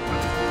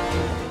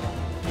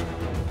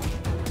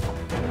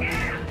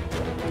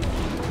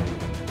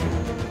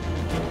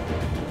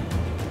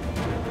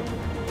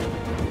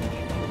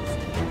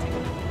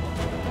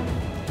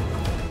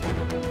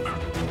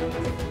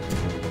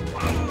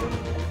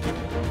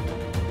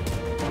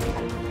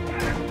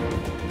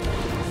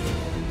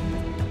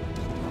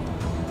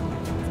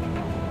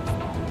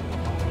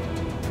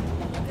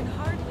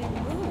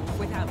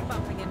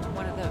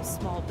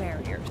 Small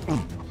barriers.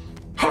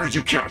 How did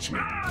you catch me?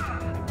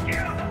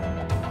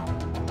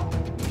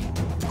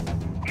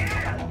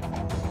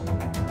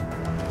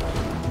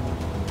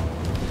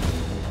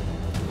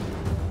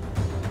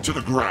 To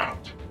the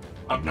ground.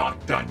 I'm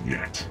not done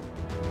yet.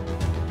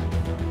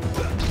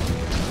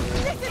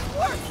 This is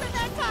worse than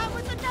that time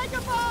with the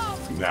Mega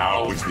Bomb!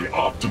 Now is the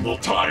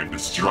optimal time to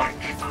strike.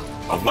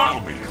 Allow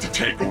me to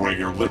take away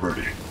your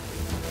liberty.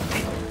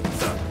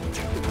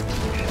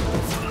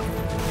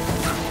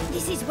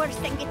 This is worse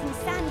than getting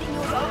sand in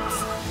your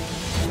roads.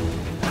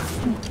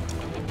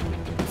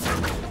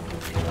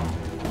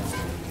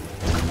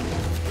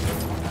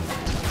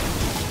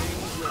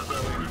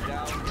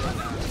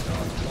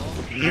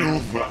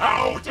 You've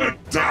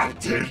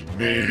out-adapted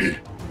me!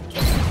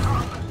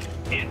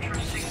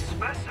 Interesting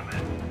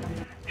specimen.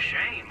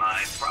 Shame,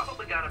 I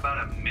probably got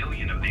about 1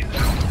 million of these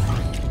out.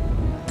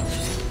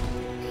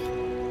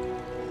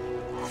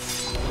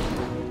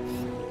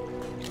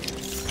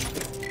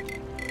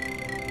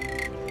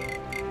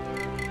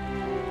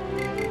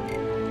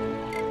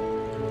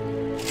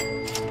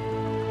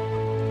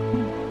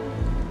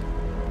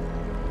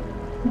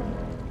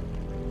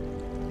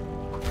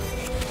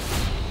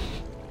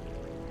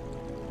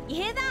 You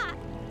hear that?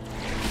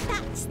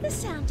 That's the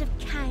sound of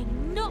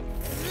Kang not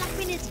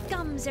flapping his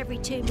comes every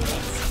 2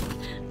 minutes.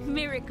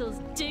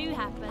 Miracles do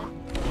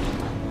happen.